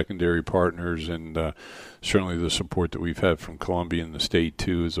 Our secondary partners, and certainly the support that we've had from Columbia and the state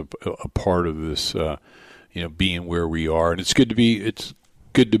too is a part of this. Being where we are, and it's good to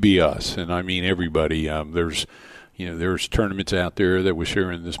be us. And I mean everybody. There's tournaments out there that wish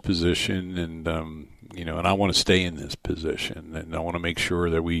they're in this position, and and I want to stay in this position, and I want to make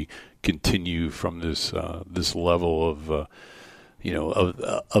sure that we continue from this level of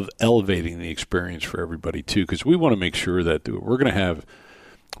elevating the experience for everybody too, because we want to make sure that we're going to have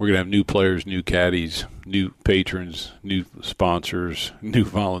new players, new caddies, new patrons, new sponsors, new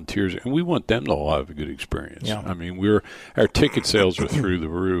volunteers, and we want them to all have a good experience. Yeah. I mean, our ticket sales are through the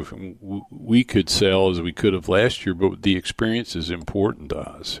roof, and we could sell as we could have last year, but the experience is important to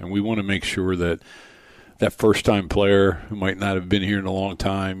us, and we want to make sure that first-time player who might not have been here in a long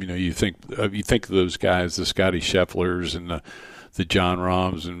time, you think of those guys, the Scotty Schefflers and the John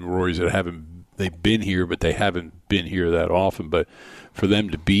Rahms and Roys that they've been here, but they haven't been here that often. But for them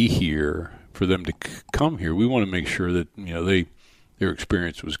to be here, for them to come here, we want to make sure that they their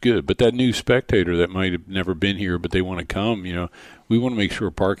experience was good. But that new spectator that might have never been here but they want to come, we want to make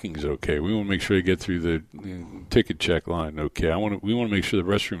sure parking is okay. We want to make sure they get through the ticket check line okay. We want to make sure the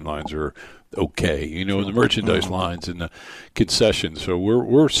restroom lines are okay, and the merchandise lines and the concessions. So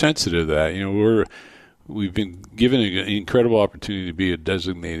we're sensitive to that. We've been given an incredible opportunity to be a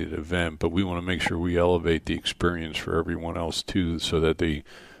designated event, but we want to make sure we elevate the experience for everyone else too, so that the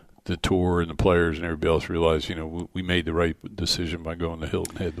tour and the players and everybody else realize, we made the right decision by going to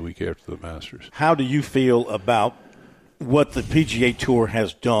Hilton Head the week after the Masters. How do you feel about what the PGA Tour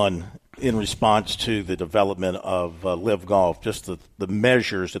has done in response to the development of Live Golf, just the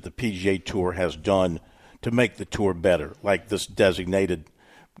measures that the PGA Tour has done to make the tour better, like this designated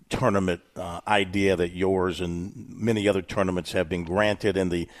tournament idea that yours and many other tournaments have been granted,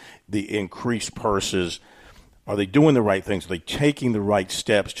 and the increased purses? Are they doing the right things? Are they taking the right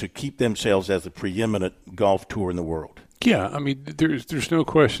steps to keep themselves as the preeminent golf tour in the world? Yeah, I mean, there's no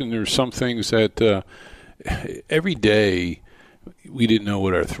question. There's some things that every day we didn't know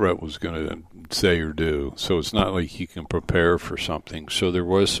what our threat was going to say or do. So it's not like you can prepare for something. So there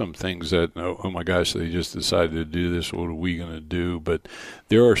was some things that, oh my gosh, they just decided to do this. What are we going to do? But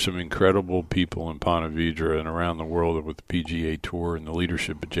there are some incredible people in Ponte Vedra and around the world with the PGA Tour and the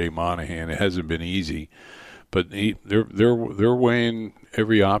leadership of Jay Monahan. It hasn't been easy. But they're weighing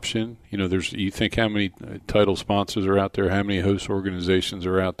every option. You think how many title sponsors are out there, how many host organizations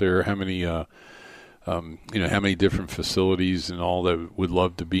are out there, how many how many different facilities and all that would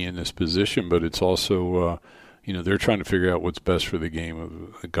love to be in this position. But it's also they're trying to figure out what's best for the game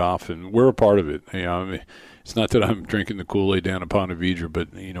of golf, and we're a part of it. It's not that I'm drinking the Kool-Aid down at Ponte Vedra, but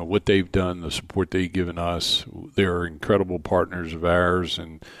what they've done, the support they've given us, they're incredible partners of ours,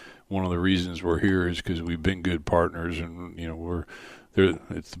 and one of the reasons we're here is because we've been good partners, and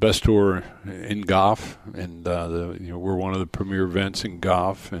it's the best tour in golf, and we're one of the premier events in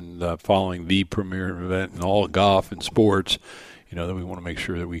golf, and following the premier event in all golf and sports. That we want to make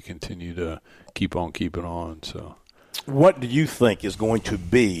sure that we continue to keep on keeping on. So, what do you think is going to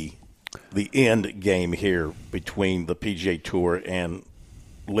be the end game here between the PGA Tour and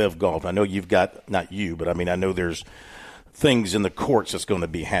Live Golf? I know you've got, not you, but I know there's things in the courts that's going to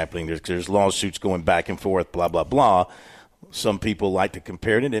be happening. There's lawsuits going back and forth, blah, blah, blah. Some people like to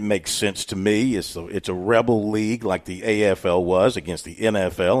compare it, and it makes sense to me. It's a rebel league like the AFL was against the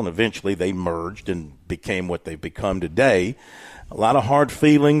NFL, and eventually they merged and became what they've become today. A lot of hard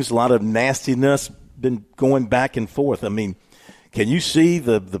feelings, a lot of nastiness been going back and forth. Can you see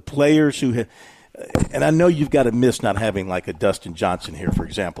the players who have – and I know you've got to miss not having like a Dustin Johnson here, for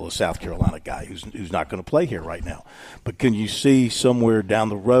example, a South Carolina guy who's not going to play here right now. But can you see somewhere down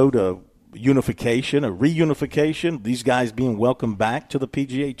the road a unification, a reunification, these guys being welcomed back to the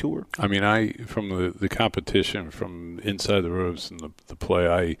PGA Tour? From the competition, from inside the ropes and the play,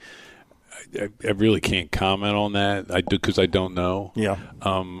 I really can't comment on that. I do because I don't know. Yeah.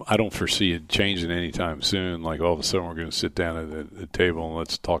 I don't foresee it changing anytime soon. Like all of a sudden we're going to sit down at the table and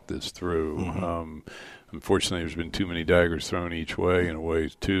let's talk this through. Mm-hmm. Unfortunately, there's been too many daggers thrown each way in a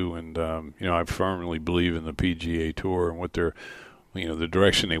way too. And I firmly believe in the PGA Tour and what they're, the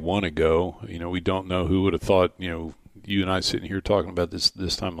direction they want to go. We don't know. Who would have thought? You and I sitting here talking about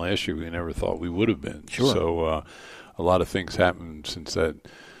this time last year, we never thought we would have been. Sure. So a lot of things happened since that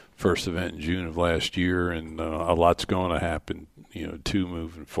first event in June of last year, and a lot's going to happen, too,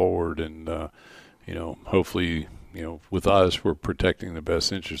 moving forward. And, hopefully, with us, we're protecting the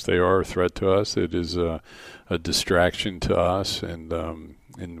best interest. They are a threat to us. It is a distraction to us. And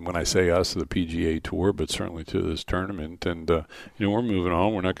when I say us, the PGA Tour, but certainly to this tournament. And, we're moving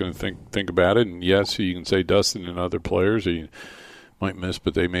on. We're not going to think about it. And, yes, you can say Dustin and other players might miss,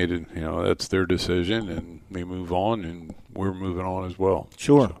 but they made it, that's their decision, and they move on, and we're moving on as well.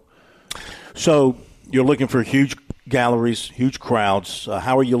 Sure. So you're looking for huge galleries, huge crowds.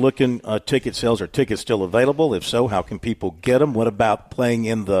 How are you looking? Ticket sales? Are tickets still available? If so, how can people get them? What about playing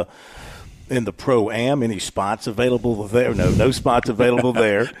in the Pro-Am? Any spots available there? No spots available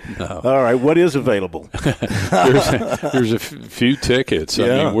there. No. All right. What is available? there's a few tickets.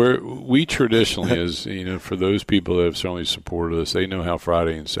 Yeah. We traditionally, as for those people that have certainly supported us, they know how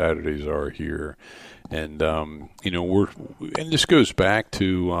Friday and Saturdays are here, and and this goes back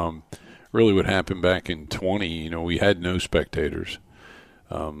to really what happened back in 20. We had no spectators.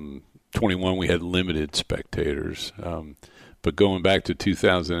 21, we had limited spectators. But going back to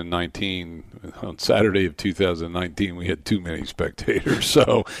 2019, on Saturday of 2019, we had too many spectators.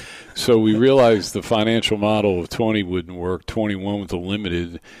 So we realized the financial model of 20 wouldn't work. 21 was a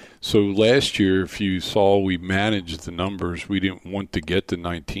limited. So last year, if you saw, we managed the numbers. We didn't want to get the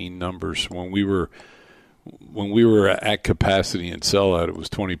 19 numbers. When we were when we were at capacity and sellout, it was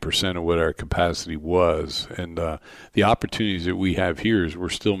 20% of what our capacity was. And the opportunities that we have here is we're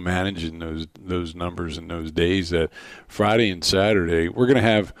still managing those numbers and those days. That Friday and Saturday, we're going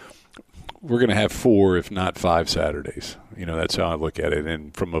to have 4, if not 5 Saturdays. That's how I look at it.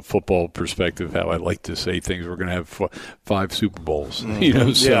 And from a football perspective, how I like to say things, we're going to have 5 Super Bowls.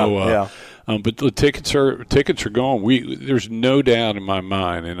 But the tickets are going. There's no doubt in my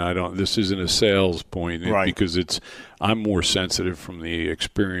mind, and this isn't a sales point, right, because I'm more sensitive from the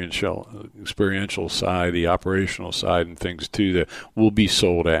experiential side, the operational side, and things too, that will be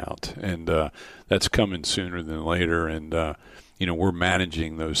sold out, and that's coming sooner than later. And we're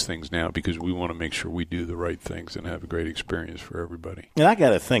managing those things now because we want to make sure we do the right things and have a great experience for everybody. And I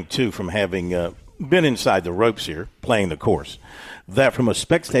got to think, too, from having been inside the ropes here, playing the course, that from a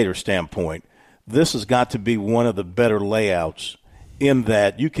spectator standpoint, this has got to be one of the better layouts in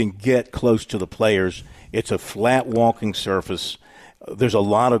that you can get close to the players. It's a flat walking surface. There's a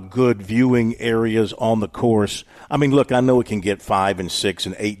lot of good viewing areas on the course. I mean, look, I know it can get 5 and 6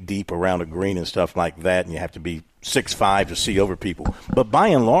 and 8 deep around a green and stuff like that, and you have to be 6'5" to see over people. But by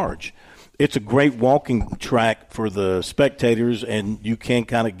and large, it's a great walking track for the spectators, and you can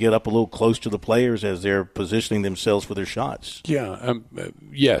kind of get up a little close to the players as they're positioning themselves for their shots. Yeah,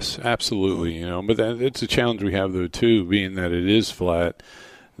 yes, absolutely. But it's a challenge we have, though, too, being that it is flat,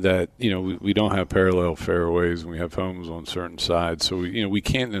 that, we don't have parallel fairways, and we have homes on certain sides. So, we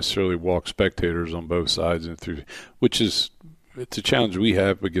can't necessarily walk spectators on both sides, and through, it's a challenge we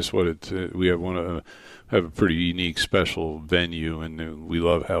have, but guess what? We have a pretty unique, special venue, and we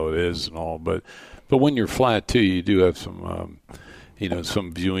love how it is and all. But when you're flat too, you do have some,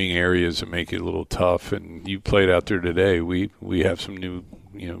 some viewing areas that make it a little tough. And you played out there today. We have some new,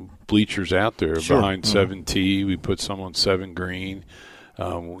 bleachers out there behind 7T. We put some on 7 green.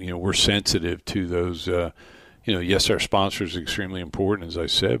 We're sensitive to those. Yes, our sponsor is extremely important, as I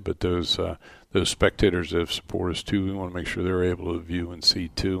said, but those spectators that support us too, we want to make sure they're able to view and see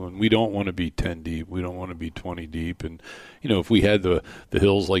too. And we don't want to be 10 deep. We don't want to be 20 deep. And, if we had the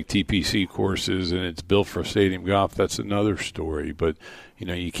hills like TPC courses and it's built for stadium golf, that's another story. But,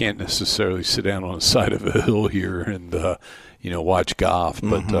 you can't necessarily sit down on the side of a hill here and, watch golf.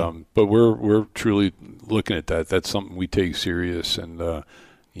 Mm-hmm. But we're truly looking at that. That's something we take serious. And,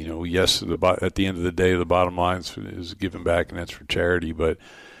 yes, at the end of the day, the bottom line is giving back, and that's for charity.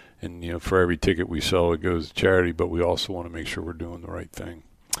 And for every ticket we sell, it goes to charity, but we also want to make sure we're doing the right thing.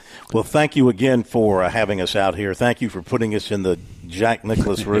 Well, thank you again for having us out here. Thank you for putting us in the Jack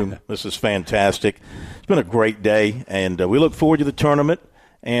Nicklaus room. This is fantastic. It's been a great day, and we look forward to the tournament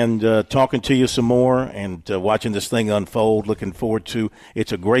and talking to you some more and watching this thing unfold. Looking forward to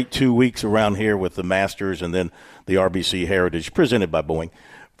it's a great 2 weeks around here with the Masters and then the RBC Heritage presented by Boeing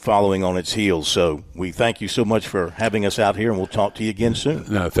following on its heels. So we thank you so much for having us out here, and we'll talk to you again soon.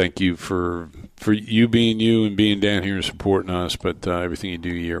 No, thank you for you being you and being down here and supporting us, but everything you do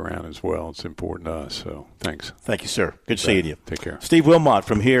year-round as well. It's important to us, so thanks. Thank you, sir. Good seeing you. Take care. Steve Wilmot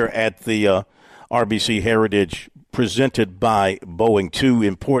from here at the RBC Heritage presented by Boeing. 2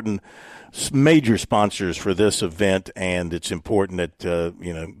 important major sponsors for this event, and it's important that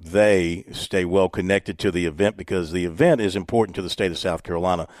they stay well connected to the event because the event is important to the state of South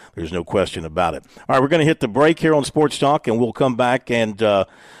Carolina. There's no question about it. All right, we're going to hit the break here on Sports Talk, and we'll come back and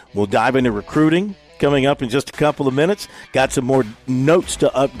we'll dive into recruiting coming up in just a couple of minutes. Got some more notes to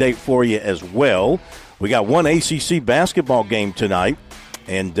update for you as well. We got one ACC basketball game tonight,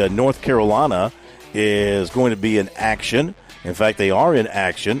 and North Carolina is going to be in action. In fact, they are in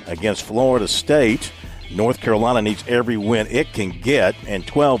action against Florida State. North Carolina needs every win it can get, and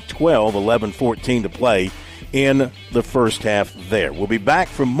 12-12, 11-14 to play in the first half there. We'll be back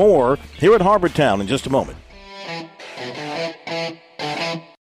for more here at Harbortown in just a moment.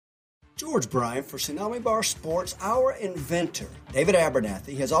 George Bryant for Tsunami Bar Sports, our inventor, David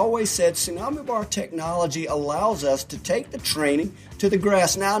Abernathy, has always said Tsunami Bar technology allows us to take the training to the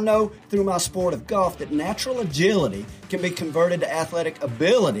grass. Now I know through my sport of golf that natural agility can be converted to athletic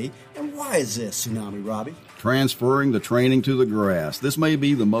ability. And why is this, Tsunami Robbie? Transferring the training to the grass. This may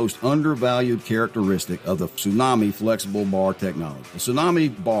be the most undervalued characteristic of the Tsunami flexible bar technology. The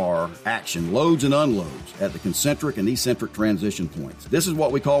Tsunami bar action loads and unloads at the concentric and eccentric transition points. This is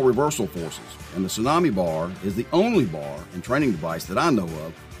what we call reversal forces, and the Tsunami bar is the only bar and training device that I know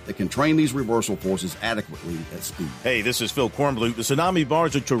of that can train these reversal forces adequately at speed. Hey, this is Phil Kornblut. The Tsunami Bar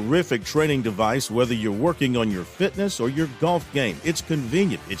is a terrific training device, whether you're working on your fitness or your golf game. It's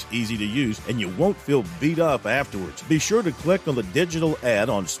convenient, it's easy to use, and you won't feel beat up afterwards. Be sure to click on the digital ad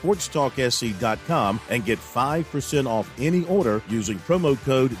on sportstalksc.com and get 5% off any order using promo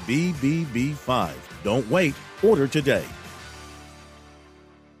code BBB5. Don't wait. Order today.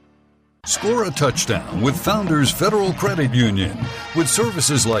 Score a touchdown with Founders Federal Credit Union. With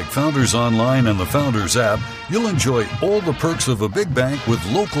services like Founders Online and the Founders app, you'll enjoy all the perks of a big bank with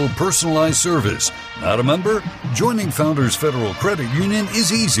local personalized service. Not a member? Joining Founders Federal Credit Union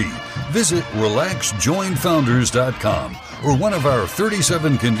is easy. Visit RelaxJoinFounders.com or one of our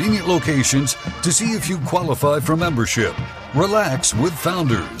 37 convenient locations to see if you qualify for membership. Relax with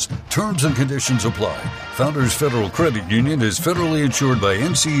Founders. Terms and conditions apply. Founders Federal Credit Union is federally insured by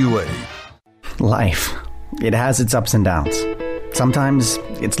NCUA. Life. It has its ups and downs. Sometimes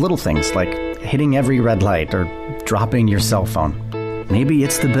it's little things like hitting every red light or dropping your cell phone. Maybe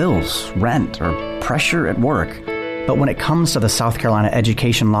it's the bills, rent, or pressure at work. But when it comes to the South Carolina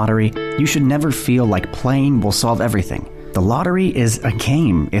Education Lottery, you should never feel like playing will solve everything. The lottery is a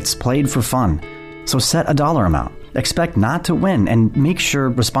game. It's played for fun. So set a dollar amount. Expect not to win and make sure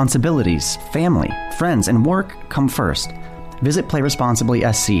responsibilities, family, friends, and work come first. Visit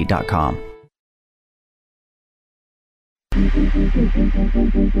playresponsiblysc.com.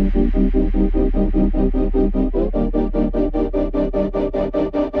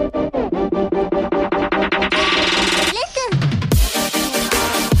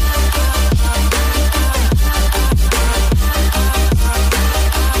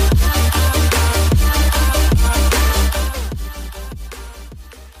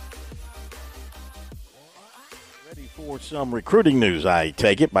 For some recruiting news, I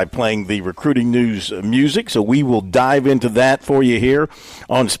take it, by playing the recruiting news music. So we will dive into that for you here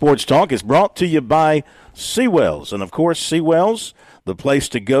on Sports Talk. It's brought to you by Seawells. And, of course, Seawells, the place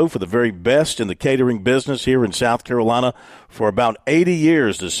to go for the very best in the catering business here in South Carolina. For about 80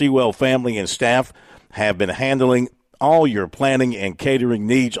 years, the Seawell family and staff have been handling all your planning and catering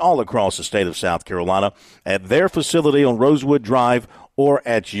needs all across the state of South Carolina at their facility on Rosewood Drive or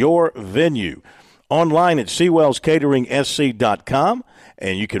at your venue. Online at SeawellsCateringSC.com,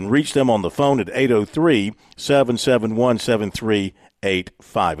 and you can reach them on the phone at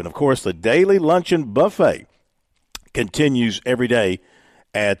 803-771-7385. And, of course, the daily luncheon buffet continues every day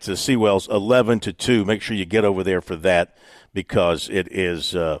at Seawells 11 to 2. Make sure you get over there for that because it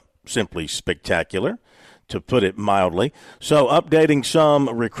is simply spectacular, to put it mildly. So updating some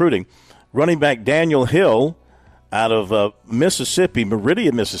recruiting, running back Daniel Hill out of Mississippi,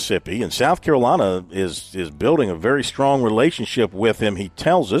 Meridian, Mississippi, and South Carolina is building a very strong relationship with him, he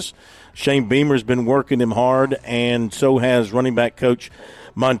tells us. Shane Beamer's been working him hard, and so has running back coach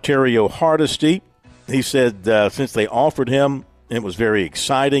Montario Hardesty. He said since they offered him, it was very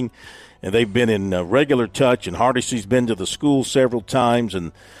exciting, and they've been in regular touch, and Hardesty's been to the school several times,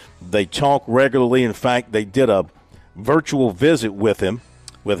 and they talk regularly. In fact, they did a virtual visit with him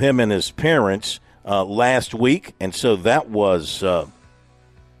and his parents last week, and so that was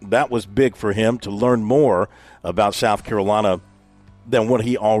big for him to learn more about South Carolina than what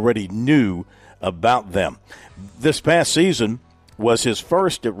he already knew about them. This past season was his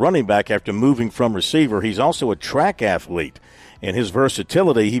first at running back after moving from receiver. He's also a track athlete, and his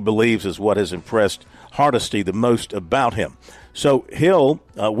versatility, he believes, is what has impressed Hardesty the most about him. So Hill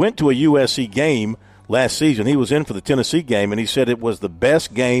went to a USC game last season. He was in for the Tennessee game, and he said it was the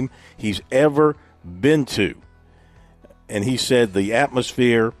best game he's ever been to. And he said the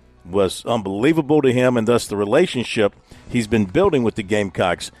atmosphere was unbelievable to him, and thus the relationship he's been building with the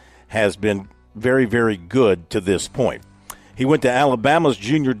Gamecocks has been very, very good to this point. He went to Alabama's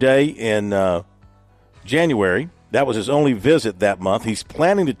junior day in January. That was his only visit that month. He's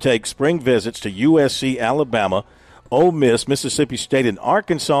planning to take spring visits to USC, Alabama, Ole Miss, Mississippi State, and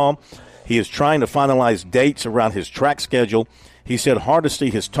Arkansas. He is trying to finalize dates around his track schedule. He said Hardesty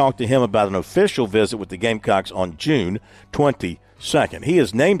has talked to him about an official visit with the Gamecocks on June 22nd. He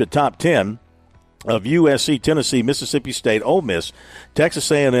is named a top 10 of USC, Tennessee, Mississippi State, Ole Miss,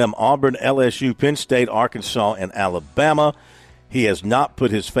 Texas A&M, Auburn, LSU, Penn State, Arkansas, and Alabama. He has not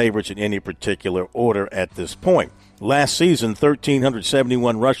put his favorites in any particular order at this point. Last season,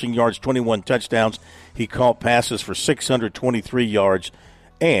 1,371 rushing yards, 21 touchdowns. He caught passes for 623 yards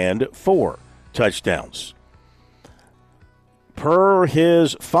and 4 touchdowns. Per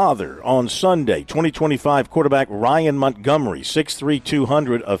his father, on Sunday, 2025 quarterback Ryan Montgomery, 6'3",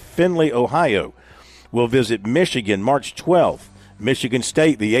 200 of Findlay, Ohio, will visit Michigan March 12th, Michigan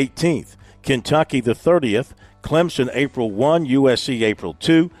State the 18th, Kentucky the 30th, Clemson April 1, USC April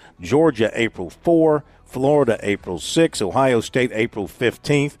 2, Georgia April 4, Florida April 6, Ohio State April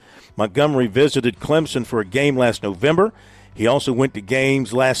 15th. Montgomery visited Clemson for a game last November. He also went to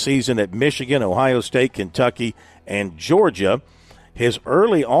games last season at Michigan, Ohio State, Kentucky, and Georgia. His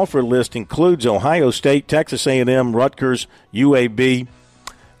early offer list includes Ohio State, Texas A&M, Rutgers, UAB,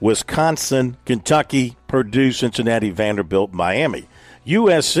 Wisconsin, Kentucky, Purdue, Cincinnati, Vanderbilt, Miami.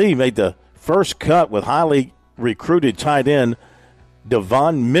 USC made the first cut with highly recruited tight end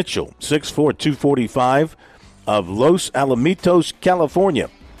Devon Mitchell, 6'4", 245, of Los Alamitos,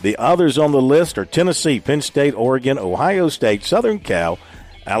 California. The others on the list are Tennessee, Penn State, Oregon, Ohio State, Southern Cal,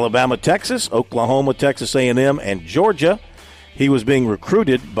 Alabama, Texas, Oklahoma, Texas A&M, and Georgia. He was being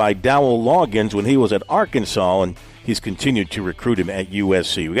recruited by Dowell Loggins when he was at Arkansas, and he's continued to recruit him at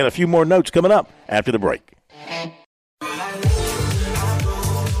USC. We got a few more notes coming up after the break.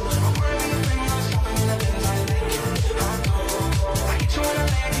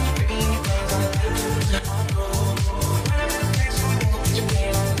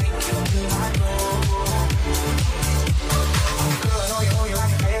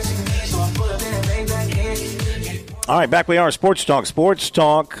 All right, back we are, Sports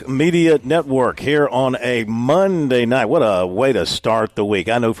Talk Media Network here on a Monday night. What a way to start the week.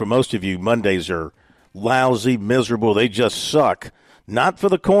 I know for most of you, Mondays are lousy, miserable. They just suck. Not for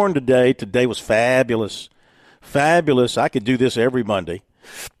the Corn today. Today was fabulous. Fabulous. I could do this every Monday.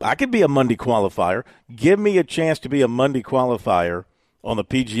 I could be a Monday qualifier. Give me a chance to be a Monday qualifier on the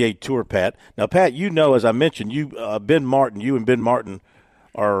PGA Tour, Pat. Now, Pat, you know, as I mentioned, you and Ben Martin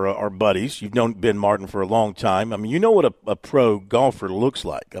are buddies. You've known Ben Martin for a long time. I mean, you know what a pro golfer looks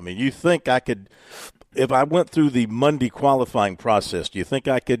like. I mean, you think I could, if I went through the Monday qualifying process, do you think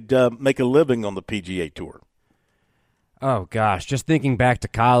I could make a living on the PGA Tour? Oh, gosh, just thinking back to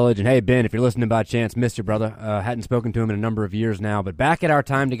college, and hey, Ben, if you're listening by chance, missed you, brother. Hadn't spoken to him in a number of years now, but back at our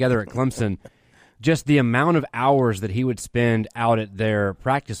time together at Clemson, just the amount of hours that he would spend out at their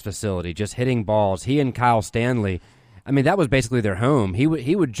practice facility, just hitting balls, he and Kyle Stanley, I mean, that was basically their home. He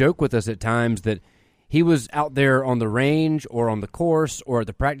would joke with us at times that he was out there on the range or on the course or at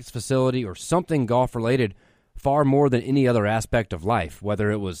the practice facility or something golf-related far more than any other aspect of life, whether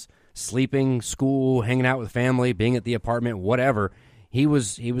it was sleeping, school, hanging out with family, being at the apartment, whatever. They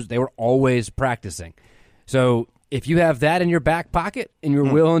were always practicing. So if you have that in your back pocket and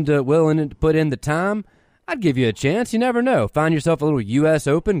you're willing to put in the time, I'd give you a chance. You never know. Find yourself a little U.S.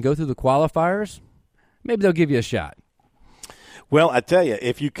 Open, go through the qualifiers. Maybe they'll give you a shot. Well, I tell you,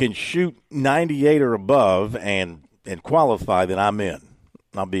 if you can shoot 98 or above and qualify, then I'm in.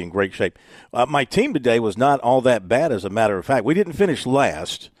 I'll be in great shape. My team today was not all that bad, as a matter of fact. We didn't finish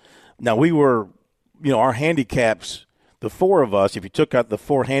last. Now, we were, our handicaps, the four of us, if you took out the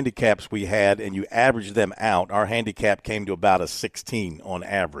four handicaps we had and you averaged them out, our handicap came to about a 16 on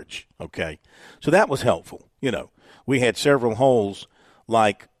average, okay? So that was helpful. We had several holes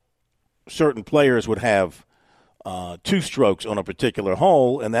like certain players would have two strokes on a particular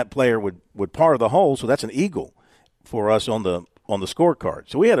hole, and that player would par the hole, so that's an eagle for us on the scorecard.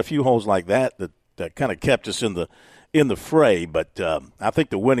 So we had a few holes like that kind of kept us in the fray, but I think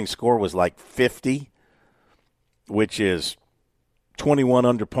the winning score was like 50, which is 21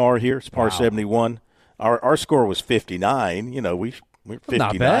 under par here. It's par 71. Our score was 59. We're 59.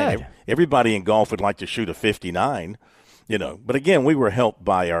 Not bad. Everybody in golf would like to shoot a 59, But again, we were helped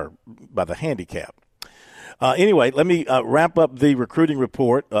by the handicap. Anyway, let me wrap up the recruiting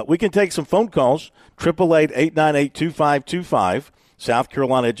report. We can take some phone calls. 888-898-2525. South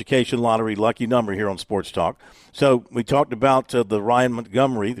Carolina Education Lottery lucky number here on Sports Talk. So we talked about the Ryan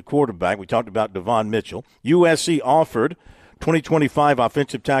Montgomery, the quarterback. We talked about Devon Mitchell. USC offered 2025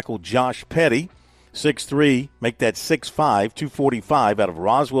 offensive tackle Josh Petty, 6'3", make that 6'5", 245 out of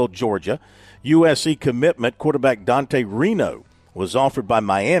Roswell, Georgia. USC commitment quarterback Dante Reno was offered by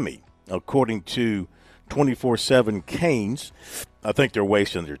Miami, according to 24/7 Canes. I think they're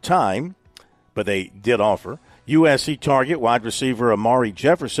wasting their time, but they did offer. USC target wide receiver Amari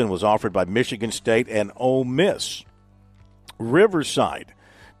Jefferson was offered by Michigan State and Ole Miss. Riverside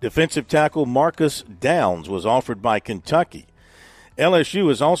defensive tackle Marcus Downs was offered by Kentucky. LSU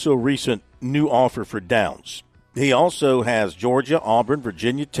is also a recent new offer for Downs. He also has Georgia, Auburn,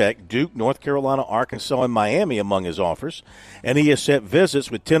 Virginia Tech, Duke, North Carolina, Arkansas, and Miami among his offers. And he has set visits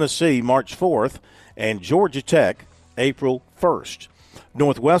with Tennessee March 4th and Georgia Tech April 1st.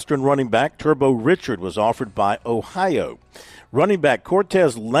 Northwestern running back Turbo Richard was offered by Ohio. Running back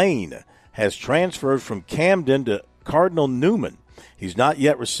Cortez Lane has transferred from Camden to Cardinal Newman. He's not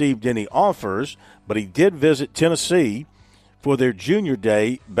yet received any offers, but he did visit Tennessee for their junior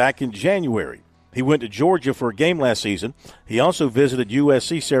day back in January. He went to Georgia for a game last season. He also visited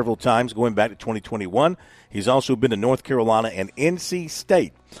USC several times going back to 2021. He's also been to North Carolina and NC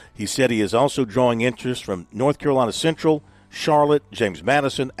State. He said he is also drawing interest from North Carolina Central, Charlotte, James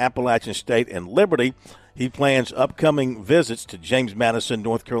Madison, Appalachian State, and Liberty. He plans upcoming visits to James Madison,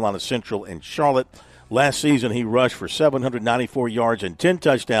 North Carolina Central, and Charlotte Last season, he rushed for 794 yards and 10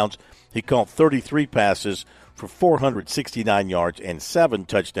 touchdowns. He caught 33 passes for 469 yards and 7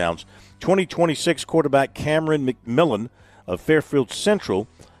 touchdowns. 2026 quarterback Cameron McMillan of Fairfield Central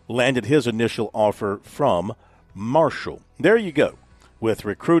landed his initial offer from Marshall. There you go with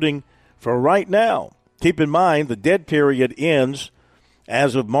recruiting for right now. Keep in mind the dead period ends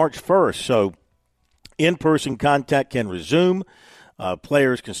as of March 1st, so in-person contact can resume.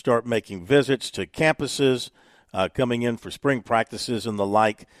 Players can start making visits to campuses, coming in for spring practices and the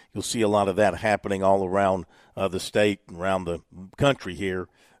like. You'll see a lot of that happening all around the state and around the country here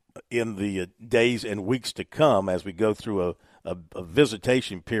in the days and weeks to come as we go through a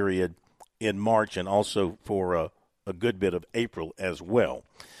visitation period in March and also for a good bit of April as well.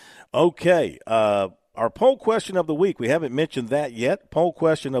 Okay, our poll question of the week, we haven't mentioned that yet. Poll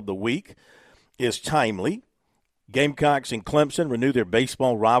question of the week is timely. Gamecocks and Clemson renew their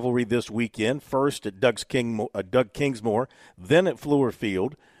baseball rivalry this weekend, first at Doug Kingsmore, then at Fluor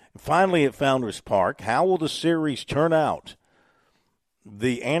Field, finally at Founders Park. How will the series turn out?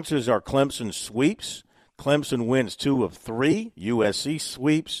 The answers are Clemson sweeps. Clemson wins 2 of 3. USC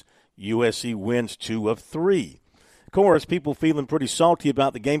sweeps. USC wins 2 of 3. Of course, people feeling pretty salty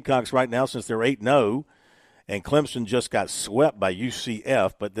about the Gamecocks right now since they're 8-0, and Clemson just got swept by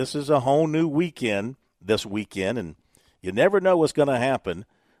UCF. But this is a whole new weekend this weekend, and you never know what's going to happen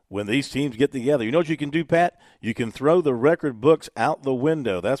when these teams get together. You know what you can do, Pat? You can throw the record books out the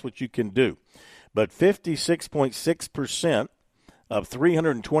window. That's what you can do. But 56.6% of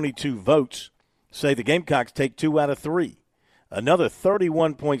 322 votes say the Gamecocks take 2 out of 3. Another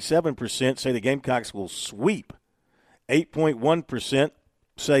 31.7% say the Gamecocks will sweep. 8.1%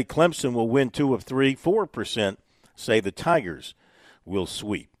 say Clemson will win 2 of 3. 4% say the Tigers will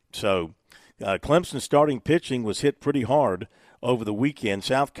sweep. So Clemson's starting pitching was hit pretty hard over the weekend.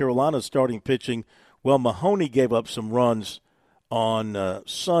 South Carolina's starting pitching, well, Mahoney gave up some runs on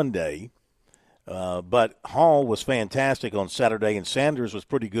Sunday, but Hall was fantastic on Saturday, and Sanders was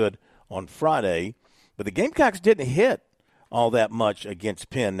pretty good on Friday. But the Gamecocks didn't hit all that much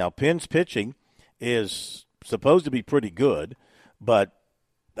against Penn. Now, Penn's pitching is supposed to be pretty good, but,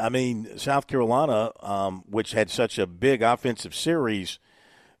 I mean, South Carolina, which had such a big offensive series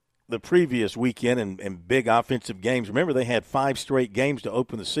the previous weekend and big offensive games. Remember, they had 5 straight games to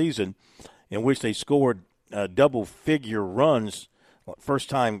open the season in which they scored double-figure runs. First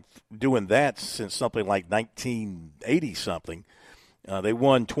time doing that since something like 1980-something. They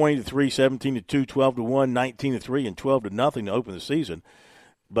won 20-3, 17-2, 12-1, 19-3, and 12-0 to open the season.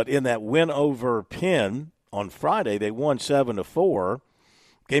 But in that win over Penn on Friday, they won 7-4.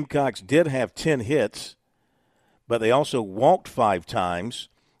 Gamecocks did have 10 hits, but they also walked 5 times.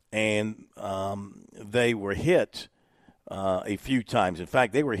 And they were hit a few times. In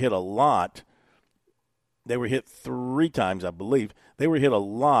fact, they were hit a lot. They were hit 3 times, I believe. They were hit a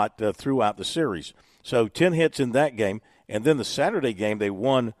lot throughout the series. So 10 hits in that game. And then the Saturday game, they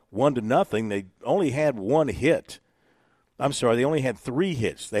won 1-0. They only had 1 hit. I'm sorry, they only had 3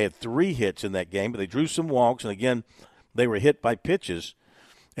 hits. They had 3 hits in that game, but they drew some walks. And, again, they were hit by pitches.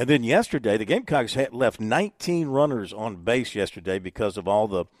 And then yesterday, the Gamecocks had left 19 runners on base yesterday because of all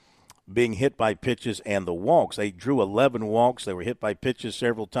the being hit by pitches and the walks. They drew 11 walks. They were hit by pitches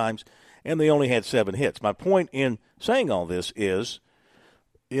several times, and they only had 7 hits. My point in saying all this is,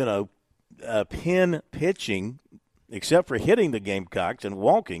 Penn pitching, except for hitting the Gamecocks and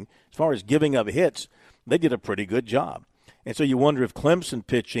walking, as far as giving up hits, they did a pretty good job. And so you wonder if Clemson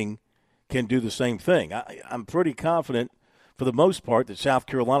pitching can do the same thing. I'm pretty confident, for the most part, that South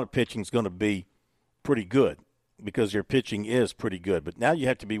Carolina pitching is going to be pretty good, because their pitching is pretty good. But now you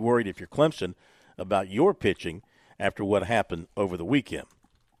have to be worried, if you're Clemson, about your pitching after what happened over the weekend.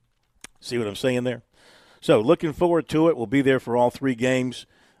 See what I'm saying there? So looking forward to it. We'll be there for all 3 games.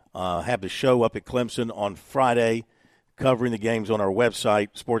 Have the show up at Clemson on Friday, covering the games on our website,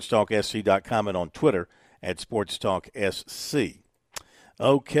 sportstalksc.com, and on Twitter at sportstalksc.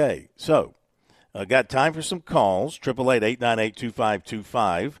 Okay, so got time for some calls,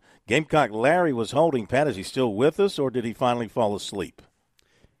 888-898-2525. Gamecock Larry was holding. Pat, is he still with us, or did he finally fall asleep?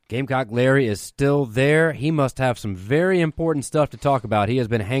 Gamecock Larry is still there. He must have some very important stuff to talk about. He has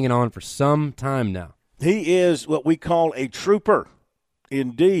been hanging on for some time now. He is what we call a trooper.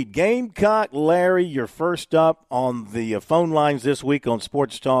 Indeed. Gamecock Larry, you're first up on the phone lines this week on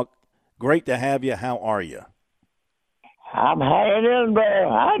Sports Talk. Great to have you. How are you? I'm hanging in there.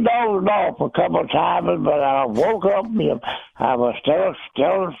 I dozed off a couple of times, but I woke up. I was still,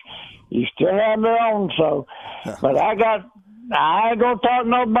 you still have me on, so. But I ain't going to talk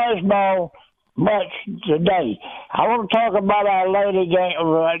no baseball. much today. I want to talk about our lady game,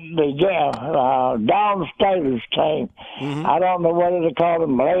 Dawn Staley's team. Mm-hmm. I don't know whether to call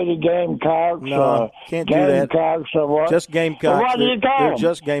them Lady Gamecocks No, can't do that. Gamecocks or what. Just Gamecocks. So what do you call They're them?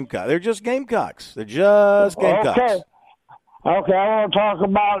 just Gamecocks. They're just Gamecocks. They're just Gamecocks. Okay, I want to talk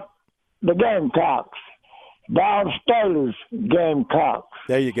about the Gamecocks. Dawn Staley's Gamecocks.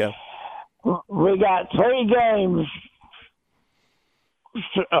 There you go. We got 3 games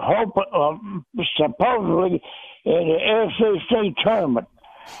supposedly in the SEC tournament.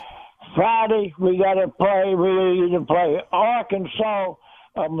 Friday, we either play Arkansas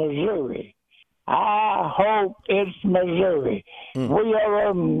or Missouri. I hope it's Missouri. We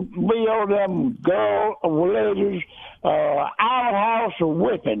owe them ladies outhouse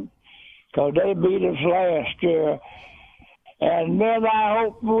whipping because they beat us last year. And then I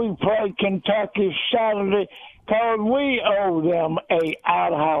hope we play Kentucky Saturday because we owe them a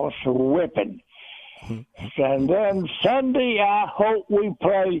outhouse whipping. And then Sunday, I hope we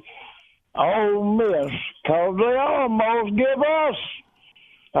play Ole Miss because they almost give us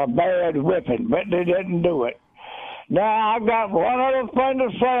a bad whipping, but they didn't do it. Now, I got one other thing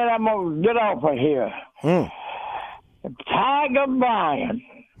to say, and I'm going to get off of here. Tiger Bryant,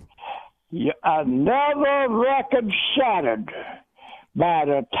 another record shattered by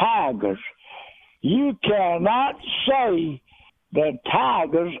the Tigers. You cannot say the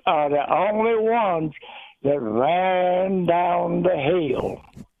Tigers are the only ones that ran down the hill.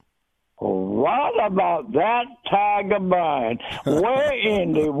 What about that Tiger Bryant? Where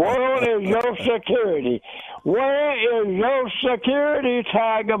in the world is your security? Where is your security,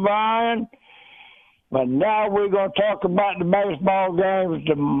 Tiger Bryant? But now we're going to talk about the baseball games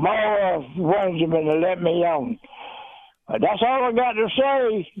tomorrow, Wednesday, when they let me on. But that's all I got to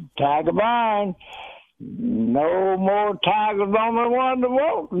say, Tiger Bryant. No more Tigers on the one to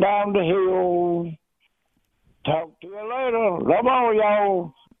walk down the hill. Talk to you later. Come on,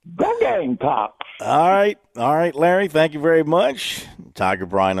 y'all. Go Gamecocks. All right, Larry. Thank you very much. Tiger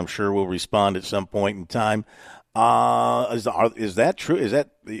Bryant, I'm sure, will respond at some point in time. Is that true? Is that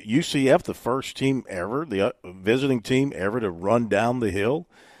UCF the first team ever, the visiting team ever, to run down the hill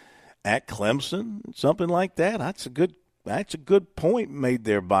at Clemson? Something like that. That's a good point made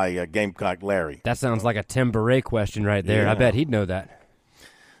there by Gamecock Larry. That sounds like a Tim Beret question right there. Yeah. I bet he'd know that.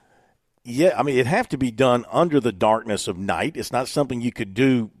 Yeah, I mean, it'd have to be done under the darkness of night. It's not something you could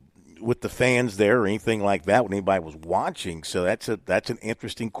do with the fans there or anything like that when anybody was watching. So that's an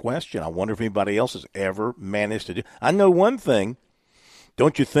interesting question. I wonder if anybody else has ever managed to do. I know one thing.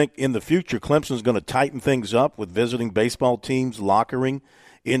 Don't you think in the future Clemson's going to tighten things up with visiting baseball teams lockering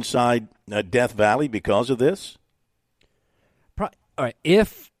inside Death Valley because of this? All right,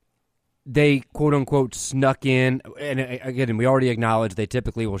 if they quote-unquote snuck in, and again, we already acknowledge they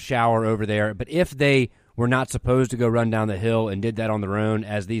typically will shower over there, but if they were not supposed to go run down the hill and did that on their own,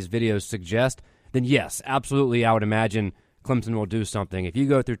 as these videos suggest, then yes, absolutely, I would imagine Clemson will do something. If you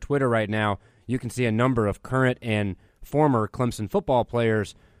go through Twitter right now, you can see a number of current and former Clemson football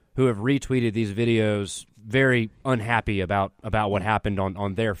players who have retweeted these videos very unhappy about what happened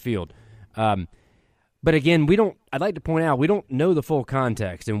on their field. But again, I'd like to point out, we don't know the full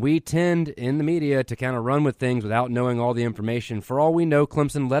context, and we tend in the media to kind of run with things without knowing all the information. For all we know,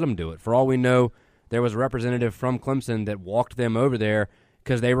 Clemson let them do it. For all we know, there was a representative from Clemson that walked them over there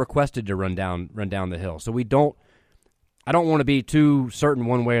because they requested to run down the hill. So I don't want to be too certain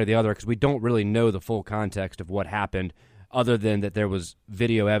one way or the other because we don't really know the full context of what happened other than that there was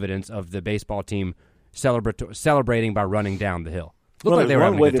video evidence of the baseball team celebrating by running down the hill. There's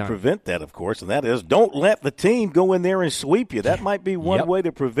one way to prevent that, of course, and that is don't let the team go in there and sweep you. That might be one way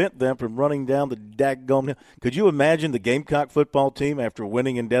to prevent them from running down the daggone hill. Could you imagine the Gamecock football team, after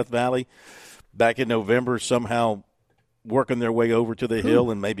winning in Death Valley back in November, somehow working their way over to the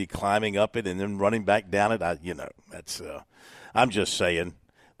hill and maybe climbing up it and then running back down it? That's I'm just saying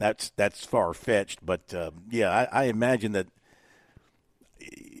that's far-fetched. But, I imagine that –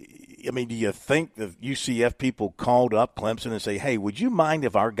 I mean, do you think the UCF people called up Clemson and say, hey, would you mind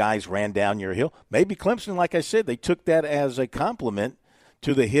if our guys ran down your hill? Maybe Clemson, like I said, they took that as a compliment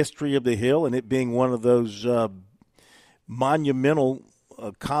to the history of the hill and it being one of those monumental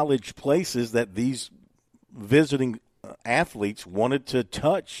college places that these visiting athletes wanted to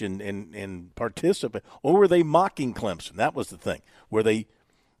touch and participate. Or were they mocking Clemson? That was the thing.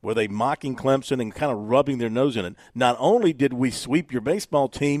 Were they mocking Clemson and kind of rubbing their nose in it? Not only did we sweep your baseball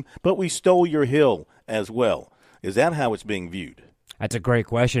team, but we stole your hill as well. Is that how it's being viewed? That's a great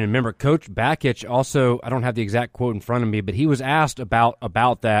question. And remember, Coach Bakich also, I don't have the exact quote in front of me, but he was asked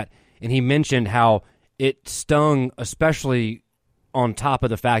about that, and he mentioned how it stung especially on top of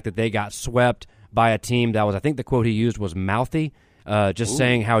the fact that they got swept by a team that was, I think the quote he used was mouthy, just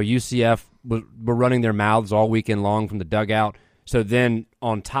saying how UCF were running their mouths all weekend long from the dugout. So then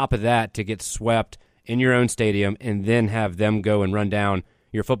on top of that, to get swept in your own stadium and then have them go and run down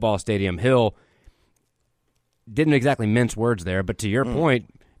your football stadium hill, didn't exactly mince words there, but to your point,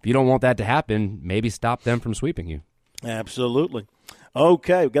 if you don't want that to happen, maybe stop them from sweeping you. Absolutely.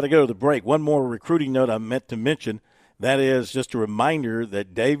 Okay, we've got to go to the break. One more recruiting note I meant to mention. That is just a reminder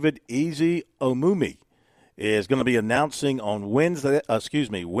that David Easy Omumi is going to be announcing on Wednesday.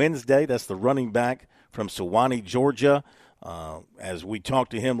 That's the running back from Sewanee, Georgia. As we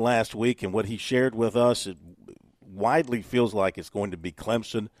talked to him last week and what he shared with us, it widely feels like it's going to be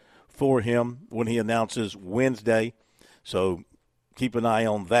Clemson for him when he announces Wednesday. So keep an eye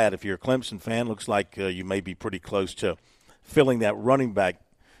on that. If you're a Clemson fan, looks like you may be pretty close to filling that running back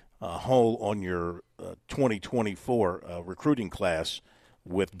hole on your 2024 recruiting class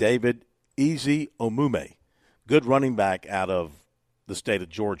with David Easy Omume. Good running back out of the state of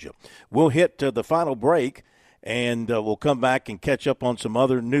Georgia. We'll hit the final break, and we'll come back and catch up on some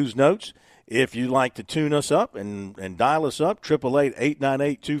other news notes. If you'd like to tune us up and dial us up,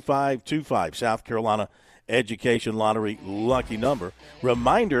 888-898-2525, South Carolina Education Lottery lucky number.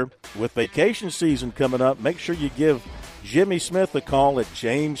 Reminder, with vacation season coming up, make sure you give Jimmy Smith a call at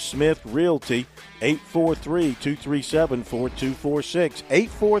James Smith Realty,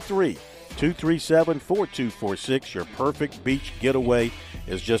 843-237-4246, 843-237-4246. Your perfect beach getaway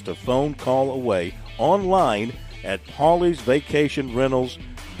is just a phone call away online at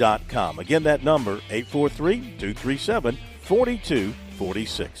Paulie'sVacationRentals.com. Again, that number,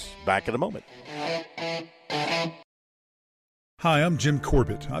 843-237-4246. Back in a moment. Hi, I'm Jim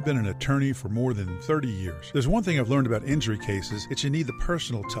Corbett. I've been an attorney for more than 30 years. There's one thing I've learned about injury cases. It's you need the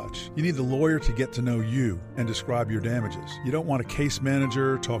personal touch. You need the lawyer to get to know you and describe your damages. You don't want a case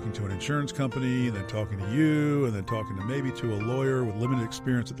manager talking to an insurance company and then talking to you and then talking to maybe to a lawyer with limited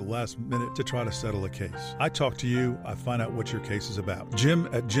experience at the last minute to try to settle a case. I talk to you. I find out what your case is about. Jim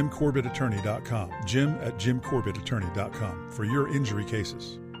at JimCorbettAttorney.com. Jim at JimCorbettAttorney.com for your injury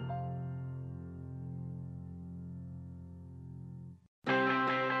cases.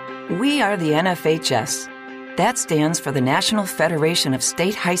 We are the NFHS. That stands for the National Federation of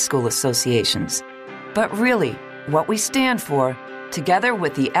State High School Associations. But really, what we stand for, together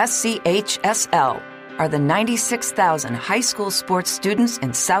with the SCHSL, are the 96,000 high school sports students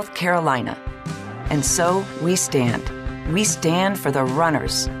in South Carolina. And so we stand. We stand for the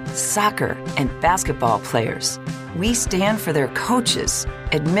runners, soccer, and basketball players. We stand for their coaches,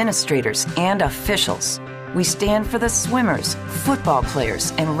 administrators, and officials. We stand for the swimmers, football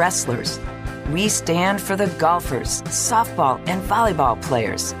players, and wrestlers. We stand for the golfers, softball, and volleyball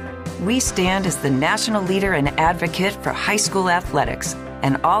players. We stand as the national leader and advocate for high school athletics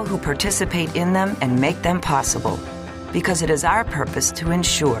and all who participate in them and make them possible. Because it is our purpose to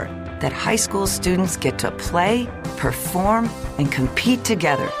ensure that high school students get to play, perform, and compete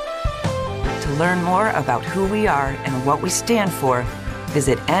together. To learn more about who we are and what we stand for,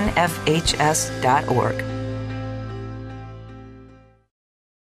 visit nfhs.org.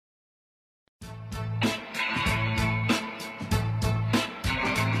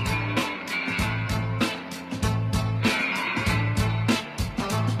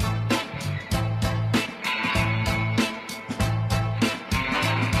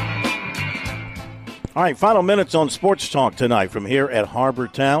 All right, final minutes on Sports Talk tonight from here at Harbor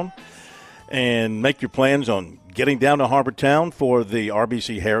Town. And make your plans on getting down to Harbor Town for the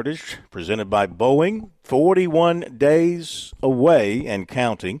RBC Heritage presented by Boeing. 41 days away and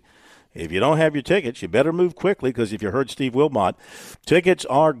counting. If you don't have your tickets, you better move quickly because if you heard Steve Wilmot, tickets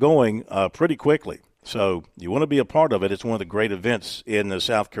are going pretty quickly. So you want to be a part of it. It's one of the great events in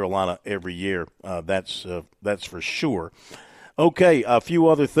South Carolina every year. That's for sure. Okay, a few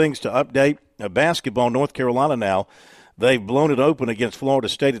other things to update. Basketball, North Carolina now, they've blown it open against Florida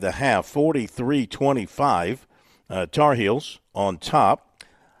State at the half, 43-25. Tar Heels on top.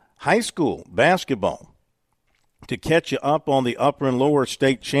 High school basketball to catch you up on the upper and lower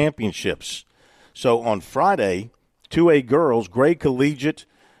state championships. So on Friday, 2A girls, Gray Collegiate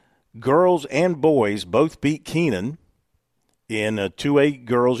girls and boys both beat Keenan in 2A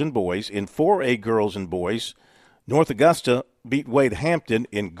girls and boys. In 4A girls and boys, North Augusta beat Wade Hampton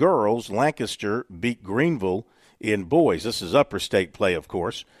in girls. Lancaster beat Greenville in boys. This is upper state play, of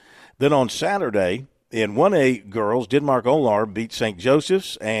course. Then on Saturday, in 1A girls, Denmark Olar beat St.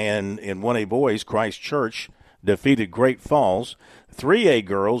 Joseph's, and in 1A boys, Christ Church defeated Great Falls. 3A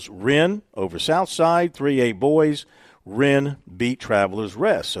girls, Wren over Southside. 3A boys, Wren beat Travelers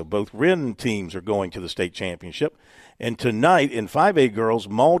Rest. So both Wren teams are going to the state championship. And tonight in 5A girls,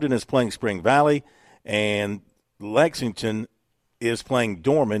 Malden is playing Spring Valley, and Lexington is playing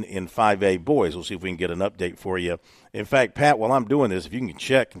Dorman in 5A boys. We'll see if we can get an update for you. In fact, Pat, while I'm doing this, if you can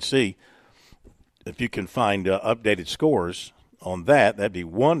check and see if you can find updated scores on that, that'd be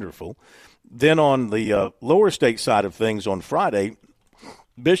wonderful. Then on the lower state side of things on Friday,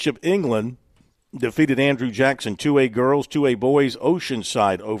 Bishop England defeated Andrew Jackson 2A girls, 2A boys,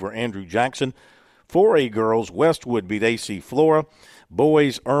 Oceanside over Andrew Jackson. 4A girls, Westwood beat AC Flora.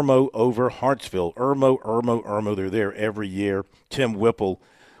 Boys, Irmo over Hartsville. Irmo, they're there every year. Tim Whipple,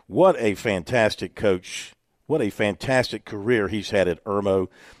 what a fantastic coach. What a fantastic career he's had at Irmo.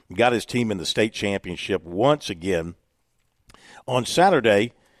 Got his team in the state championship once again. On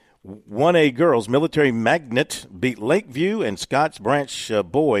Saturday, 1A girls, Military Magnet beat Lakeview, and Scotts Branch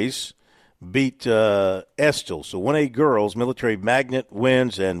boys beat Estill. So 1A girls, Military Magnet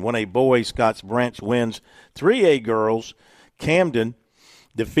wins, and 1A boys, Scotts Branch wins. 3A girls, Camden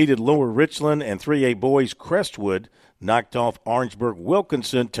defeated Lower Richland, and 3A boys, Crestwood knocked off Orangeburg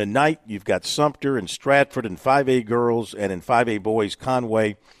Wilkinson. Tonight you've got Sumter and Stratford in 5A girls, and in 5A boys,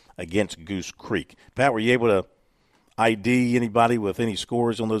 Conway against Goose Creek. Pat, were you able to ID anybody with any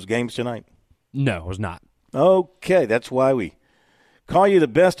scores on those games tonight? No, I was not. Okay, that's why we call you the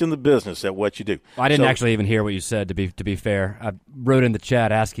best in the business at what you do. I didn't actually even hear what you said, to be fair. I wrote in the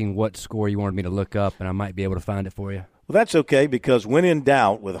chat asking what score you wanted me to look up, and I might be able to find it for you. Well, that's okay, because when in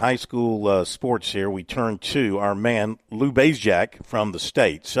doubt with high school sports here, we turn to our man Lou Bazjak from the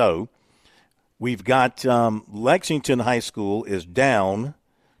state. So we've got Lexington High School is down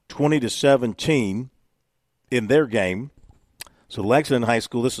 20-17 in their game. So Lexington High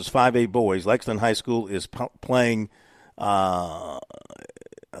School, this is 5A boys. Lexington High School is playing are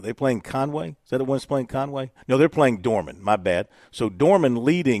they playing Conway? Is that the one's playing Conway? No, they're playing Dorman. My bad. So Dorman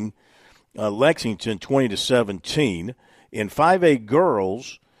leading Lexington 20-17. In 5A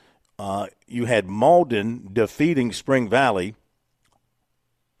girls, you had Malden defeating Spring Valley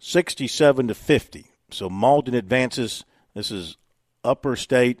 67-50. So Malden advances. This is Upper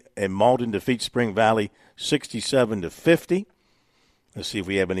State, and Malden defeats Spring Valley 67-50. Let's see if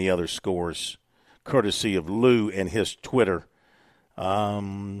we have any other scores, courtesy of Lou and his Twitter.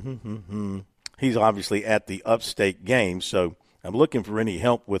 He's obviously at the upstate game, so I'm looking for any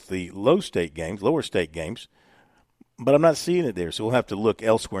help with the lower state games, but I'm not seeing it there, so we'll have to look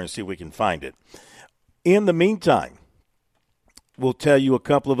elsewhere and see if we can find it. In the meantime, we'll tell you a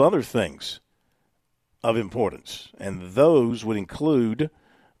couple of other things of importance, and those would include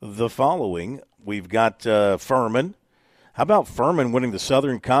the following. We've got Furman. How about Furman winning the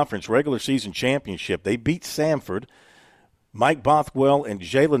Southern Conference regular season championship? They beat Samford. Mike Bothwell and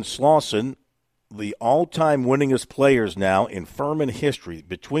Jalen Slauson, the all-time winningest players now in Furman history.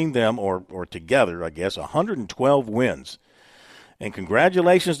 Between them, or together, I guess, 112 wins. And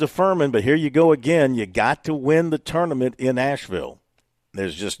congratulations to Furman, but here you go again. You got to win the tournament in Asheville.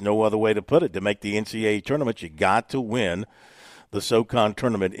 There's just no other way to put it. To make the NCAA tournament, you got to win the SoCon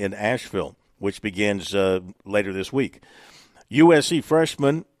tournament in Asheville, which begins later this week. USC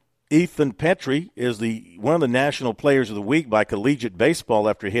freshman Ethan Petrie is one of the national players of the week by Collegiate Baseball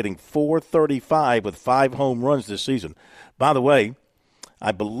after hitting .435 with 5 home runs this season. By the way,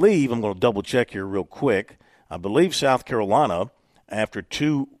 I believe, I'm going to double-check here real quick, I believe South Carolina, after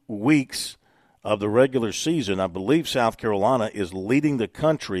 2 weeks of the regular season, I believe South Carolina is leading the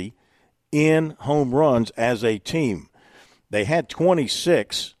country in home runs as a team. They had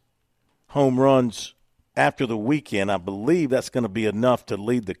 26 home runs after the weekend. I believe that's going to be enough to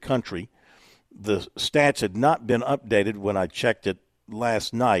lead the country. The stats had not been updated when I checked it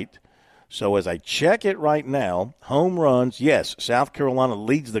last night. So as I check it right now, home runs, yes, South Carolina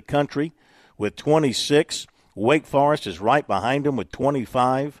leads the country with 26. Wake Forest is right behind them with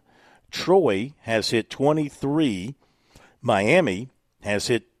 25. Troy has hit 23. Miami has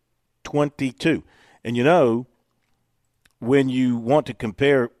hit 22. And you know, when you want to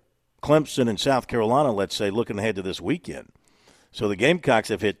compare Clemson and South Carolina, let's say, looking ahead to this weekend. So the Gamecocks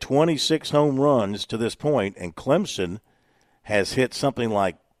have hit 26 home runs to this point, and Clemson has hit something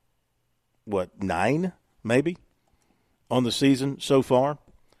like, 9 maybe on the season so far?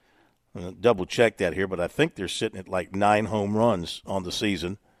 I'm going to double-check that here, but I think they're sitting at like 9 home runs on the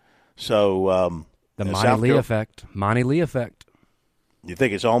season. So the Monty Lee effect. Monty Lee effect. You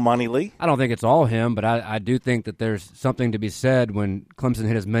think it's all Monty Lee? I don't think it's all him, but I do think that there's something to be said when Clemson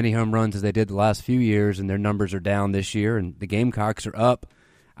hit as many home runs as they did the last few years, and their numbers are down this year, and the Gamecocks are up.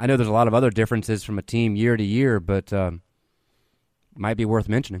 I know there's a lot of other differences from a team year to year, but might be worth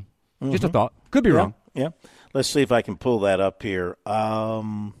mentioning. Just a thought. Could be wrong. Yeah. Let's see if I can pull that up here.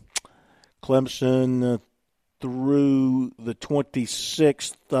 Clemson through the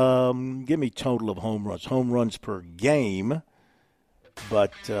 26th. Give me total of home runs per game.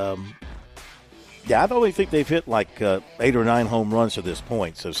 But, I only think they've hit like 8 or 9 home runs to this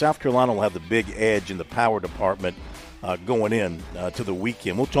point. So South Carolina will have the big edge in the power department going in to the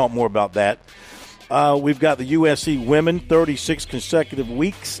weekend. We'll talk more about that. We've got the USC women 36 consecutive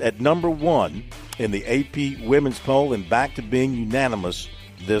weeks at number 1 in the AP women's poll and back to being unanimous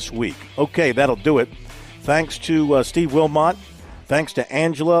this week. Okay, that'll do it. Thanks to Steve Wilmot. Thanks to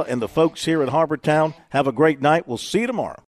Angela and the folks here at Harbortown. Have a great night. We'll see you tomorrow.